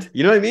hand.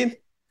 You know what I mean?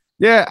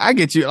 Yeah, I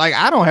get you. Like,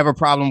 I don't have a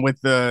problem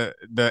with the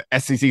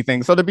SEC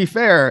thing. So to be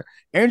fair,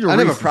 Angel Reese, I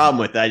don't have a problem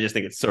with that. I just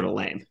think it's sort of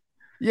lame.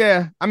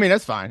 Yeah, I mean,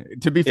 that's fine.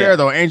 To be fair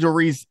though, Angel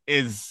Reese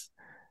is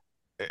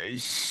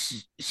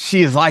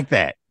she is like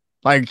that.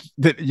 Like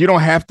you don't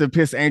have to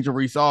piss Angel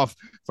Reese off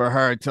for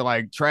her to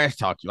like trash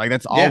talk you. Like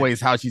that's always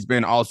how she's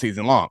been all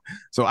season long.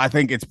 So I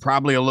think it's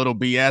probably a little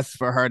BS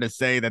for her to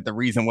say that the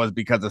reason was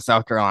because of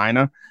South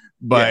Carolina.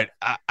 But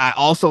I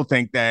also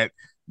think that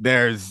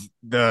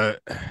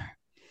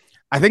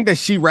I think that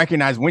she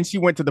recognized when she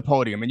went to the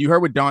podium, and you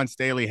heard what Dawn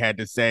Staley had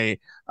to say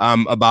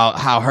about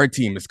how her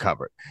team is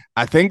covered.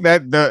 I think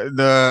that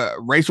the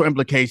racial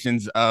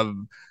implications of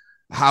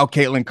how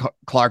Caitlin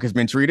Clark has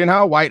been treated and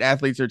how white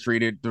athletes are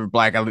treated through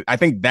black athletes, I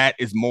think that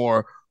is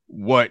more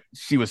what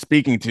she was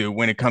speaking to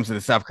when it comes to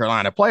the South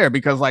Carolina player,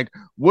 because like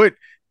what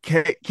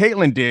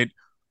Caitlin did,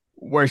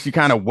 where she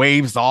kind of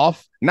waves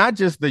off, not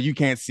just the "you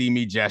can't see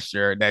me"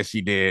 gesture that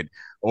she did,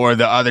 or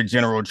the other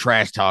general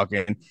trash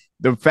talking.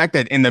 The fact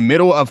that in the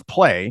middle of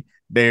play,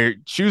 they're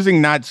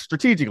choosing not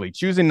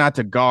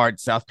to guard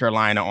South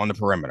Carolina on the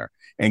perimeter.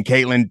 And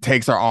Caitlin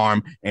takes her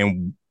arm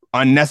and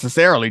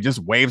unnecessarily just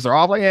waves her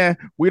off like, yeah,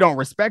 we don't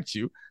respect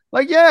you.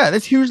 Like, yeah,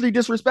 that's hugely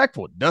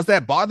disrespectful. Does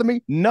that bother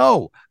me?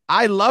 No,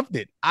 I loved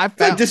it. I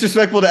felt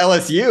disrespectful to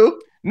LSU.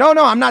 No,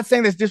 I'm not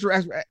saying that's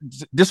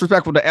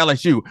disrespectful to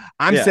LSU.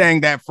 I'm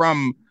saying that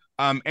from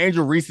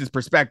Angel Reese's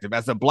perspective,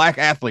 as a black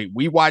athlete,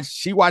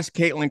 she watched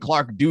Caitlin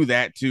Clark do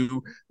that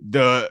to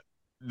the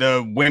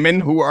women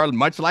who are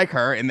much like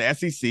her in the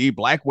SEC,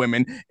 black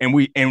women,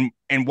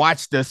 and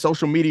watch the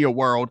social media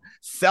world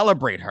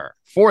celebrate her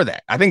for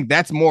that. I think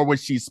that's more what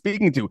she's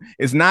speaking to.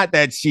 It's not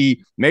that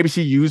maybe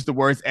she used the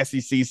words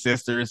SEC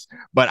sisters,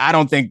 but I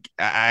don't think.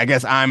 I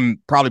guess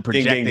I'm probably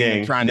projecting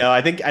and trying to. No,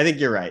 I think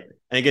you're right.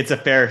 I think it's a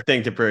fair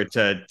thing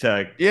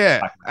to.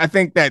 Yeah, I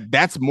think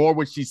that's more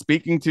what she's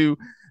speaking to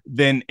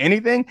than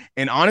anything.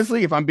 And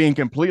honestly, if I'm being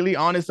completely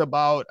honest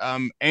about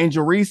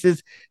Angel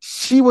Reese's,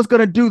 she was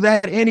gonna do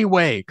that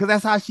anyway because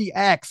that's how she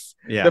acts.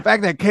 Yeah. The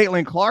fact that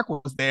Caitlin Clark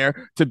was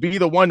there to be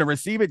the one to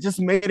receive it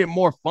just made it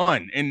more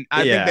fun. And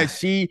I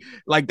think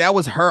that that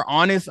was her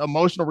honest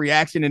emotional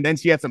reaction. And then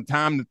she had some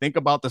time to think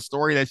about the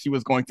story that she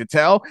was going to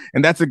tell.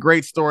 And that's a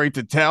great story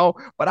to tell.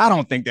 But I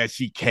don't think that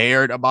she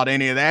cared about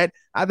any of that.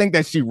 I think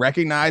that she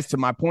recognized, to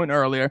my point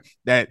earlier,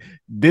 that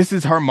this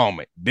is her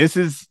moment. This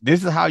is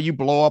how you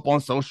blow up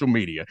on social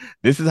media.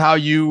 This is how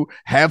you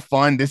have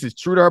fun. This is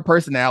true to her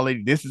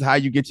personality. This is how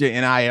you get your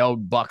NIL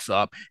bucks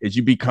up, is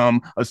you become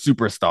a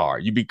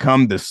superstar. You become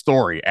the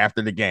story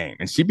after the game.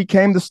 And she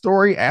became the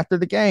story after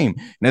the game.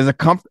 And as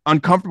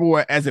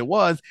uncomfortable as it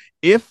was,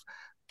 if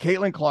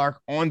Caitlin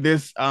Clark on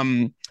this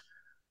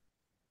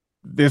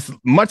this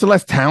much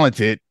less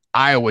talented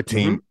Iowa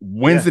team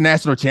wins the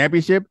national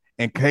championship,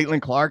 and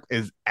Caitlin Clark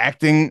is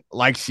acting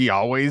like she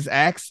always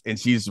acts, and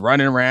she's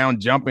running around,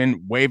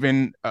 jumping,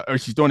 waving, or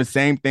she's doing the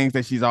same things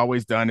that she's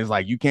always done, is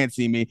like, you can't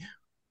see me.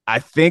 I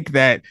think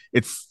that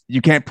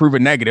you can't prove a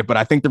negative, but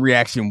I think the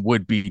reaction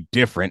would be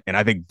different. And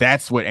I think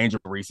that's what Angel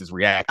Reese is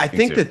reacting to. I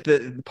think that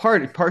the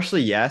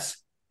partially, yes.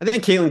 I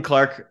think Caitlin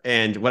Clark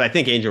and what I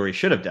think Angel Reese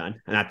should have done,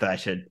 and not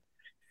that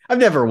I've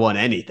never won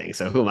anything,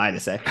 so who am I to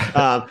say?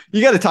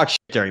 You got to talk shit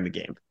during the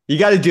game. You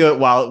got to do it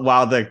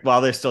while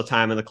there's still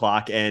time on the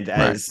clock and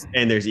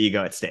there's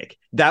ego at stake.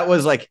 That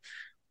was like,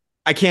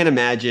 I can't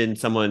imagine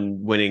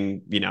someone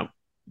winning, the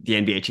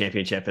NBA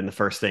championship and the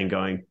first thing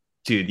going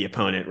to the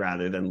opponent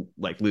rather than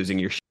like losing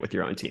your shit with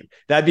your own team.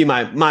 That'd be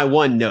my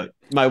one note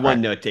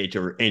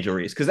to Angel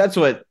Reese, because that's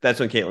what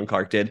Caitlin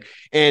Clark did.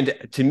 And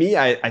to me,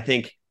 I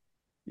think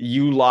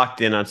you locked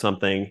in on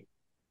something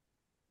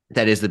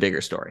that is the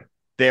bigger story.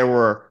 There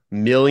were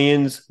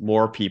millions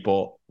more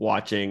people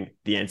watching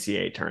the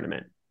NCAA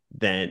tournament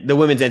than the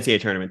women's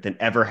NCAA tournament than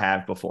ever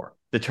have before.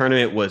 The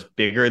tournament was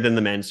bigger than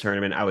the men's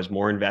tournament. I was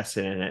more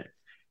invested in it.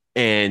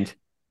 And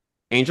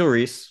Angel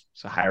Reese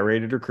is a higher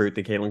rated recruit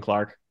than Caitlin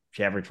Clark.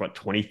 She averaged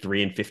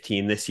 23 and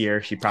 15 this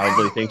year. She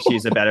probably thinks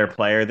she's a better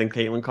player than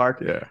Caitlin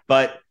Clark. Yeah.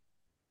 But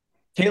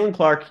Caitlin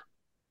Clark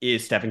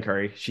is Stephen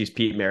Curry. She's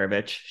Pete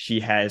Maravich. She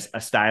has a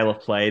style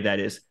of play that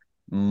is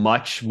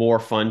much more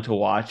fun to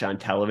watch on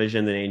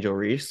television than Angel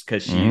Reese,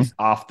 because she's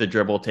off the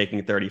dribble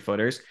taking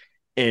 30-footers.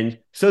 And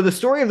so the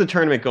story of the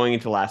tournament going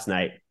into last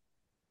night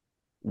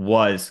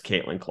was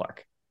Caitlin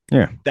Clark.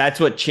 Yeah.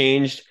 That's what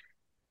changed,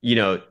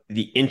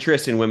 the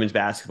interest in women's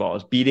basketball,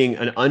 is beating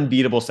an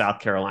unbeatable South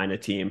Carolina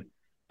team.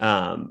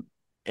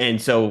 And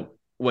so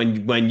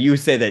when you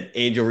say that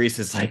Angel Reese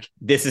is like,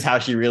 this is how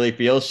she really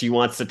feels, she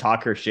wants to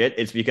talk her shit,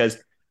 it's because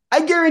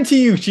I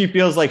guarantee you she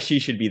feels like she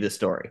should be the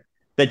story.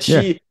 That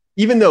she,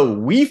 even though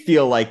we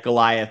feel like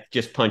Goliath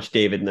just punched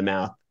David in the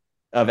mouth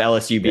of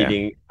LSU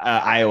beating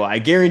Iowa, I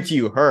guarantee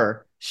you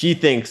she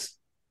thinks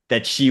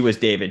that she was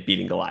David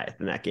beating Goliath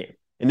in that game.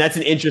 And that's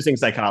an interesting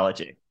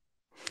psychology.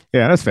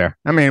 Yeah, that's fair.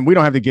 I mean, we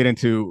don't have to get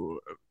into,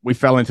 we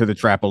fell into the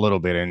trap a little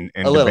bit in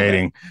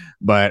debating,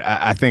 but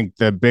I think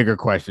the bigger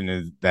question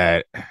is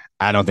that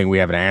I don't think we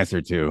have an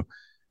answer to.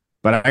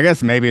 But I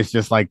guess maybe it's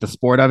just like the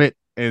sport of it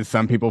is,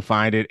 some people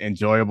find it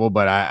enjoyable,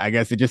 but I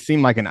guess it just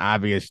seemed like an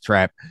obvious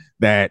trap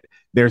that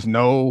there's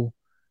no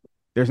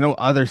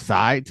other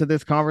side to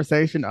this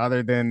conversation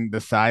other than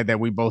the side that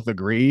we both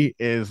agree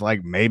is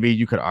like, maybe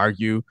you could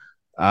argue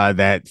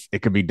that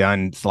it could be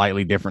done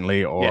slightly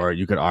differently, or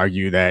you could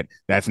argue that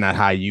that's not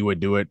how you would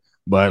do it.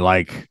 But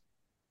like,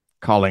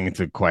 calling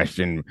into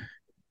question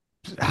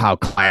how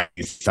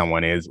classy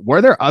someone is.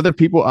 Were there other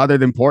people other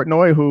than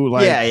Portnoy who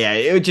like? Yeah.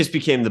 It just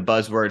became the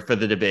buzzword for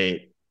the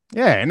debate.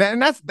 Yeah,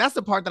 and that's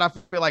the part that I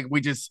feel like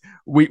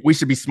we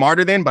should be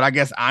smarter than. But I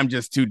guess I'm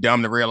just too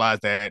dumb to realize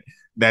that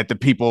the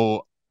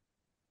people,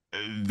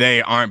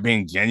 they aren't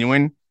being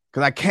genuine,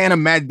 because I can't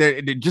imagine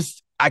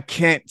that. I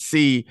can't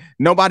see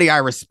nobody I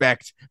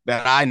respect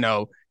that I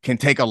know can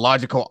take a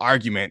logical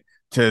argument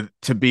to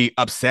be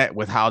upset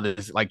with how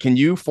this, like, can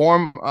you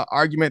form an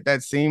argument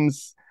that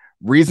seems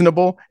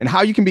reasonable, and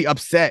how you can be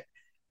upset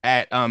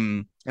at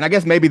and I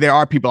guess maybe there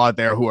are people out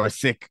there who are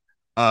sick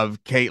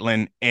of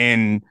Caitlin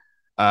and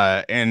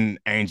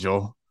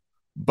Angel,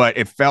 but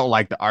it felt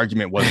like the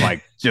argument was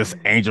like just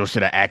Angel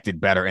should have acted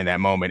better in that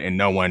moment, and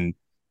no one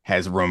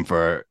has room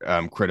for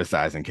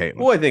criticizing Caitlin.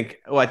 Well,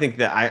 I think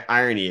the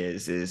irony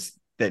is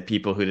that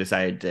people who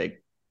decided to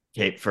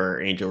cape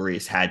for Angel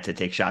Reese had to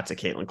take shots at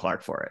Caitlin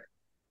Clark for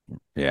it.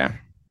 Yeah.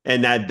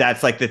 And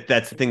that's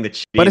the thing that's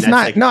shitty. But it's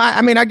not. Like, no,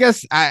 I mean, I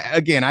guess I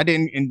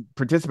didn't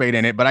participate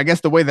in it, but I guess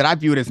the way that I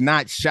view it is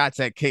not shots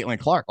at Caitlin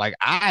Clark. Like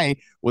I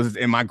was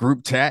in my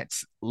group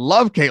chats,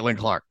 love Caitlin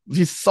Clark.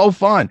 She's so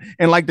fun,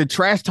 and like the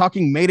trash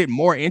talking made it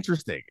more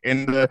interesting,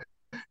 and the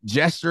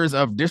gestures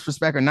of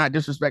disrespect or not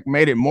disrespect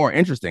made it more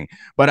interesting.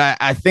 But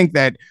I think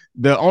that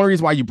the only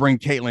reason why you bring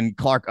Caitlin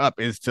Clark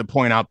up is to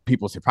point out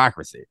people's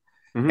hypocrisy,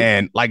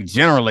 and like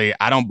generally,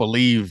 I don't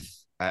believe.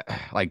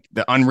 Like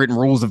the unwritten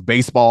rules of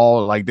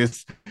baseball, like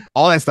this,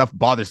 all that stuff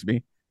bothers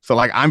me. So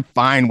like, I'm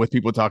fine with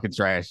people talking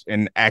trash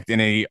and acting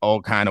any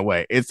old kind of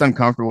way. It's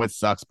uncomfortable. It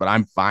sucks, but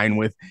I'm fine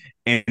with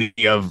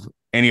any of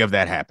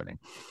that happening.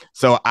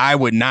 So I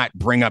would not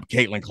bring up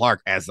Caitlin Clark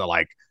as a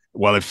like,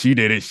 well, if she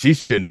did it, she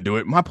shouldn't do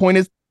it. My point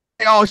is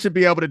they all should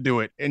be able to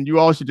do it. And you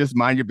all should just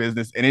mind your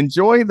business and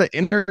enjoy the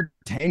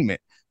entertainment.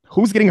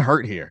 Who's getting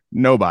hurt here?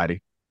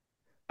 Nobody.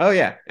 Oh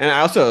yeah. And I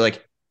also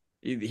like,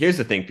 here's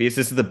the thing, Peace.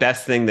 This is the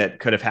best thing that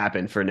could have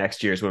happened for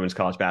next year's women's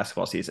college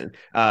basketball season.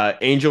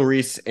 Angel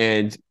Reese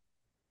and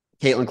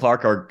Caitlin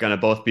Clark are going to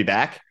both be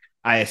back.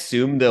 I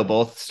assume they'll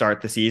both start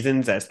the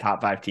seasons as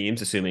top 5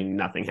 teams, assuming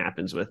nothing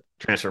happens with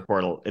transfer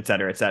portal, et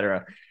cetera, et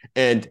cetera.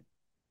 And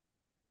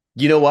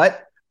you know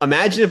what?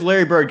 Imagine if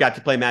Larry Bird got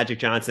to play Magic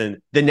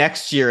Johnson the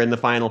next year in the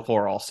Final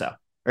Four also,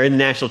 or in the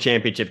national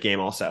championship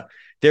game also.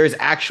 There's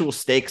actual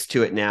stakes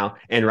to it now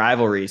and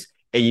rivalries.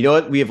 And you know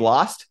what we have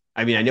lost?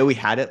 I mean, I know we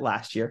had it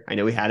last year. I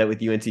know we had it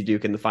with UNC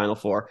Duke in the Final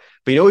Four.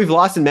 But you know what we've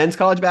lost in men's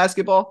college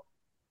basketball?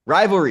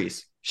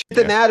 Rivalries. Shit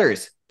that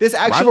matters. This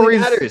actually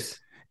matters.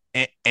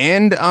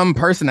 And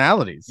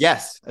personalities.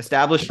 Yes,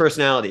 established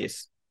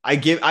personalities.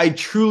 I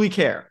truly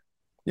care.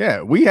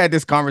 Yeah, we had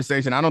this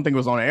conversation. I don't think it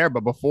was on air,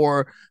 but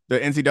before the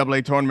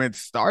NCAA tournament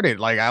started,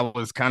 like I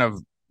was kind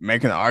of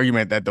making the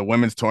argument that the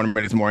women's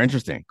tournament is more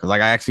interesting because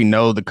like I actually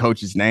know the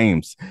coaches'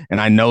 names and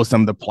I know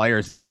some of the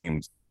players'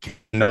 names,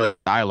 know the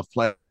style of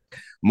play.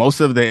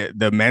 Most of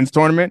the men's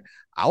tournament,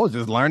 I was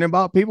just learning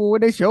about people when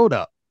they showed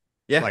up.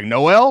 Yeah. Like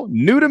Noel,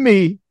 new to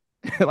me.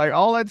 Like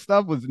all that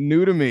stuff was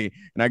new to me.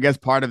 And I guess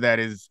part of that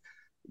is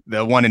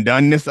the one and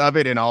doneness of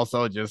it. And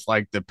also just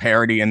like the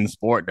parity in the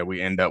sport that we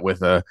end up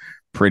with a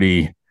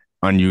pretty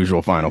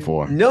unusual Final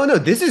Four. No,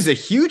 this is a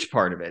huge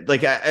part of it.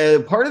 Like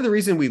part of the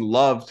reason we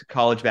loved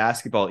college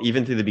basketball,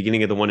 even through the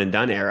beginning of the one and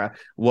done era,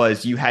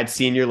 was you had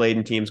senior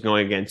laden teams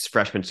going against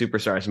freshman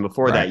superstars. And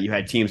before that, you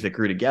had teams that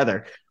grew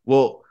together.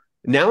 Well,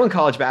 now in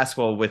college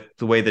basketball, with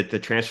the way that the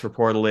transfer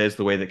portal is,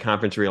 the way that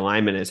conference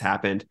realignment has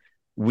happened,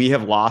 we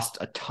have lost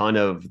a ton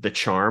of the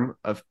charm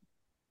of,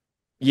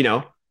 you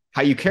know,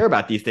 how you care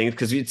about these things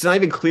because it's not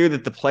even clear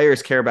that the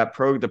players care about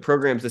the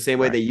programs the same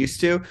way they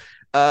used to.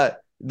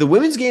 The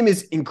women's game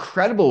is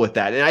incredible with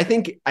that.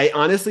 And I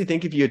honestly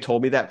think if you had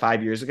told me that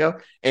 5 years ago,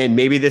 and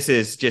maybe this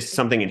is just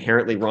something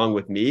inherently wrong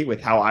with me,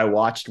 with how I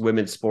watched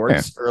women's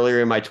sports earlier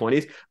in my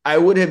 20s, I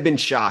would have been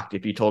shocked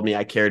if you told me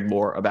I cared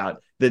more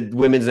about the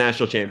women's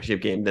national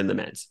championship game than the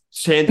men's.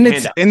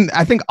 And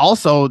I think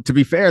also, to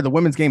be fair, the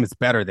women's game is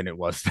better than it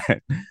was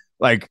then.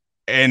 Like,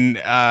 and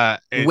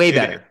way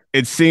better.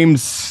 It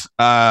seems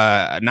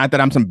not that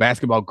I'm some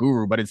basketball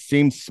guru, but it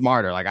seems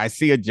smarter. Like I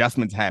see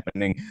adjustments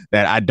happening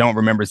that I don't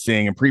remember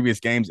seeing in previous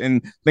games,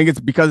 and I think it's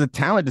because of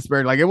talent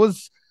disparity. Like there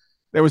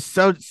was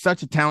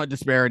such a talent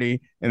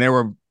disparity, and there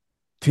were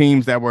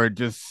teams that were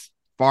just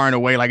far and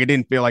away. Like it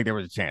didn't feel like there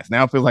was a chance.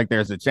 Now it feels like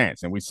there's a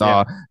chance, and we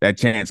saw that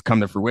chance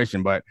come to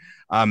fruition. But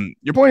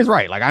your point is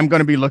right. Like I'm going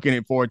to be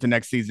looking forward to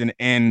next season,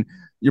 and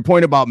your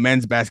point about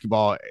men's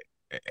basketball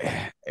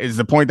is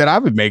the point that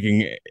I've been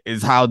making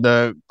is how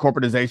the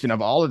corporatization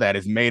of all of that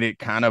has made it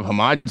kind of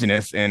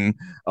homogenous and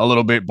a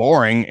little bit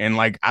boring. And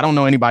like, I don't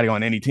know anybody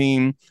on any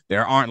team.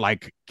 There aren't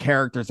like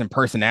characters and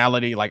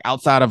personality, like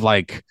outside of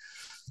like,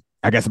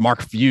 I guess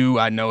Mark Few,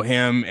 I know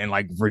him, and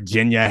like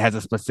Virginia has a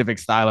specific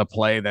style of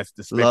play that's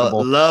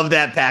despicable. Love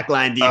that pack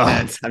line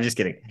defense. I'm just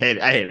kidding.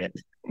 I hate it.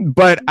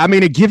 But I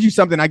mean, it gives you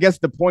something. I guess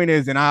the point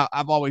is, and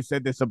I've always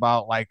said this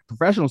about like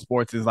professional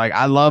sports, is like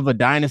I love a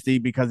dynasty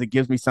because it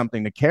gives me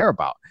something to care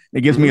about.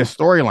 It gives me a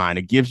storyline.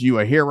 It gives you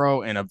a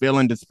hero and a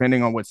villain,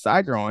 depending on which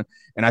side you're on.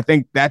 And I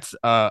think that's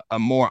a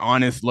more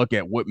honest look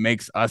at what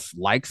makes us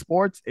like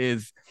sports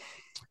is,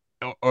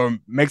 or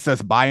makes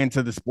us buy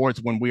into the sports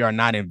when we are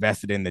not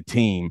invested in the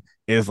team,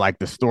 is like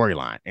the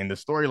storyline. And the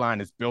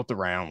storyline is built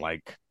around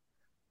like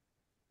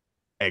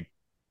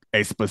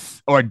a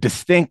specific or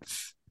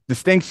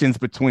distinctions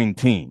between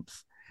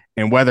teams,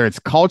 and whether it's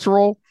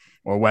cultural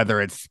or whether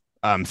it's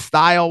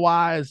style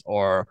wise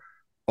or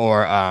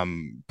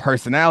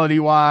personality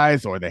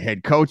wise or the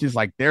head coaches,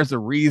 like there's a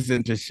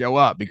reason to show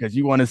up because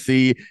you want to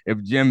see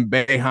if Jim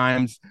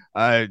Boeheim's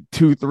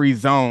 2-3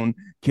 zone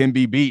can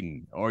be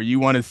beaten, or you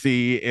want to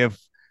see if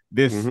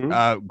this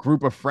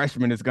group of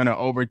freshmen is going to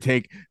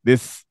overtake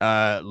this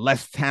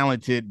less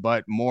talented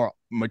but more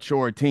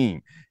mature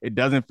team. It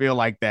doesn't feel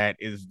like that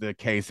is the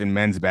case in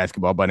men's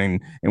basketball, but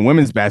in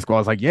women's basketball,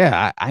 it's like,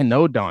 yeah, I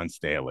know Dawn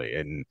Staley,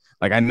 and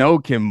like I know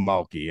Kim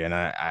Mulkey, and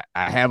I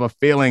have a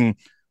feeling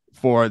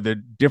for the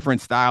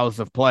different styles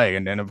of play.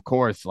 And then of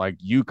course, like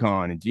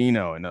UConn and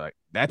Gino, and like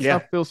that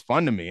stuff feels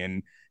fun to me.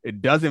 And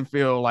it doesn't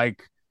feel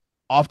like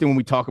often when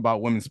we talk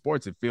about women's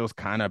sports, it feels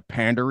kind of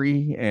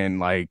pandery and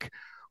like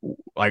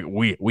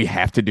we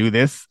have to do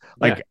this.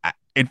 Like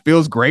it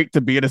feels great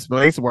to be at a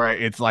place where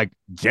it's like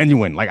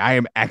genuine. Like I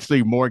am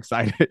actually more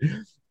excited.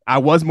 I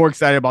was more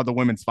excited about the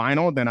women's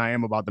final than I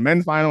am about the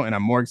men's final. And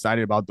I'm more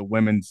excited about the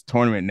women's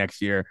tournament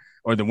next year,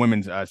 or the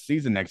women's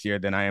season next year,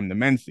 than I am the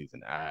men's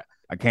season.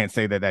 I can't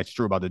say that that's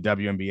true about the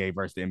WNBA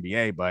versus the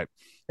NBA,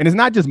 and it's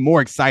not just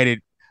more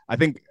excited. I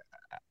think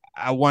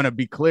I want to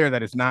be clear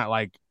that it's not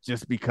like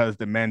just because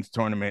the men's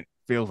tournament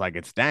feels like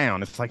it's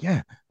down. It's like,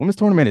 yeah, women's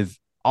tournament is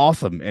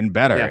awesome and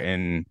better.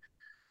 And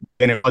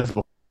it was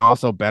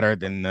also better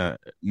than the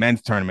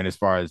men's tournament as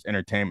far as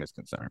entertainment is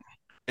concerned.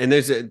 And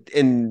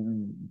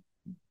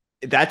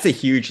that's a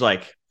huge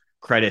like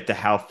credit to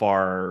how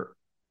far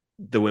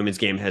the women's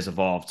game has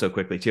evolved so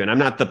quickly too. And I'm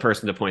not the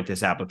person to point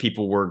this out, but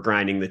people were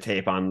grinding the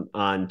tape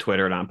on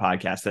Twitter and on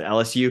podcasts that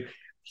LSU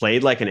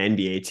played like an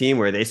NBA team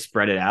where they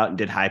spread it out and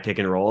did high pick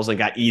and rolls and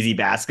got easy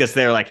baskets.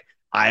 They're like,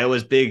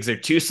 Iowa's bigs are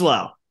too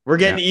slow. We're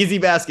getting easy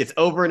baskets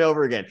over and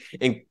over again.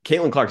 And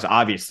Caitlin Clark's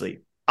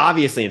obviously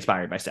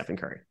inspired by Stephen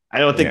Curry. I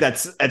don't think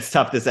that's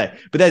tough to say,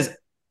 but that's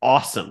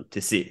awesome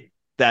to see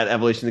that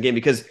evolution of the game,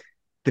 because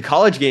the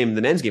college game,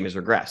 the men's game, has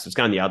regressed. It's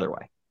gone the other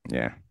way.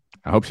 Yeah.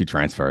 I hope she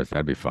transfers.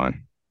 That'd be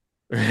fun.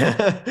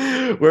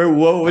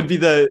 What would be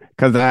the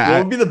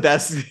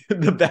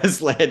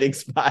best landing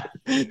spot?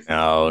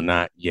 No,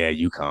 not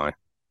UConn.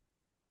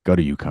 Go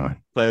to UConn.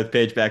 Play with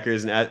Paige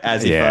Beckers and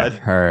Azzy Fudd.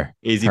 Her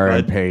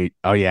and Paige.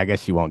 Oh yeah, I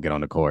guess she won't get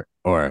on the court,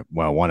 or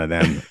well, one of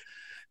them.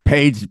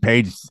 Paige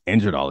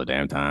injured all the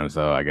damn time,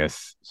 so I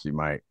guess she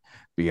might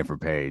be in for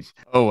Paige.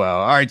 Oh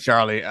well. All right,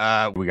 Charlie.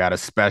 We got a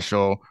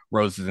special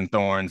Roses and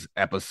Thorns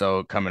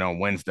episode coming on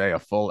Wednesday, a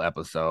full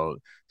episode.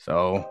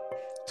 So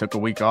took a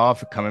week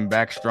off, coming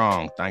back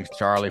strong. Thanks,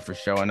 Charlie, for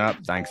showing up.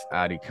 Thanks,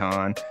 Adi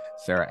Khan,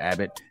 Sarah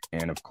Abbott,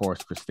 and of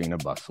course, Christina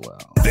Buswell.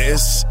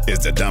 This is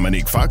the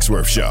Dominique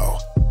Foxworth Show.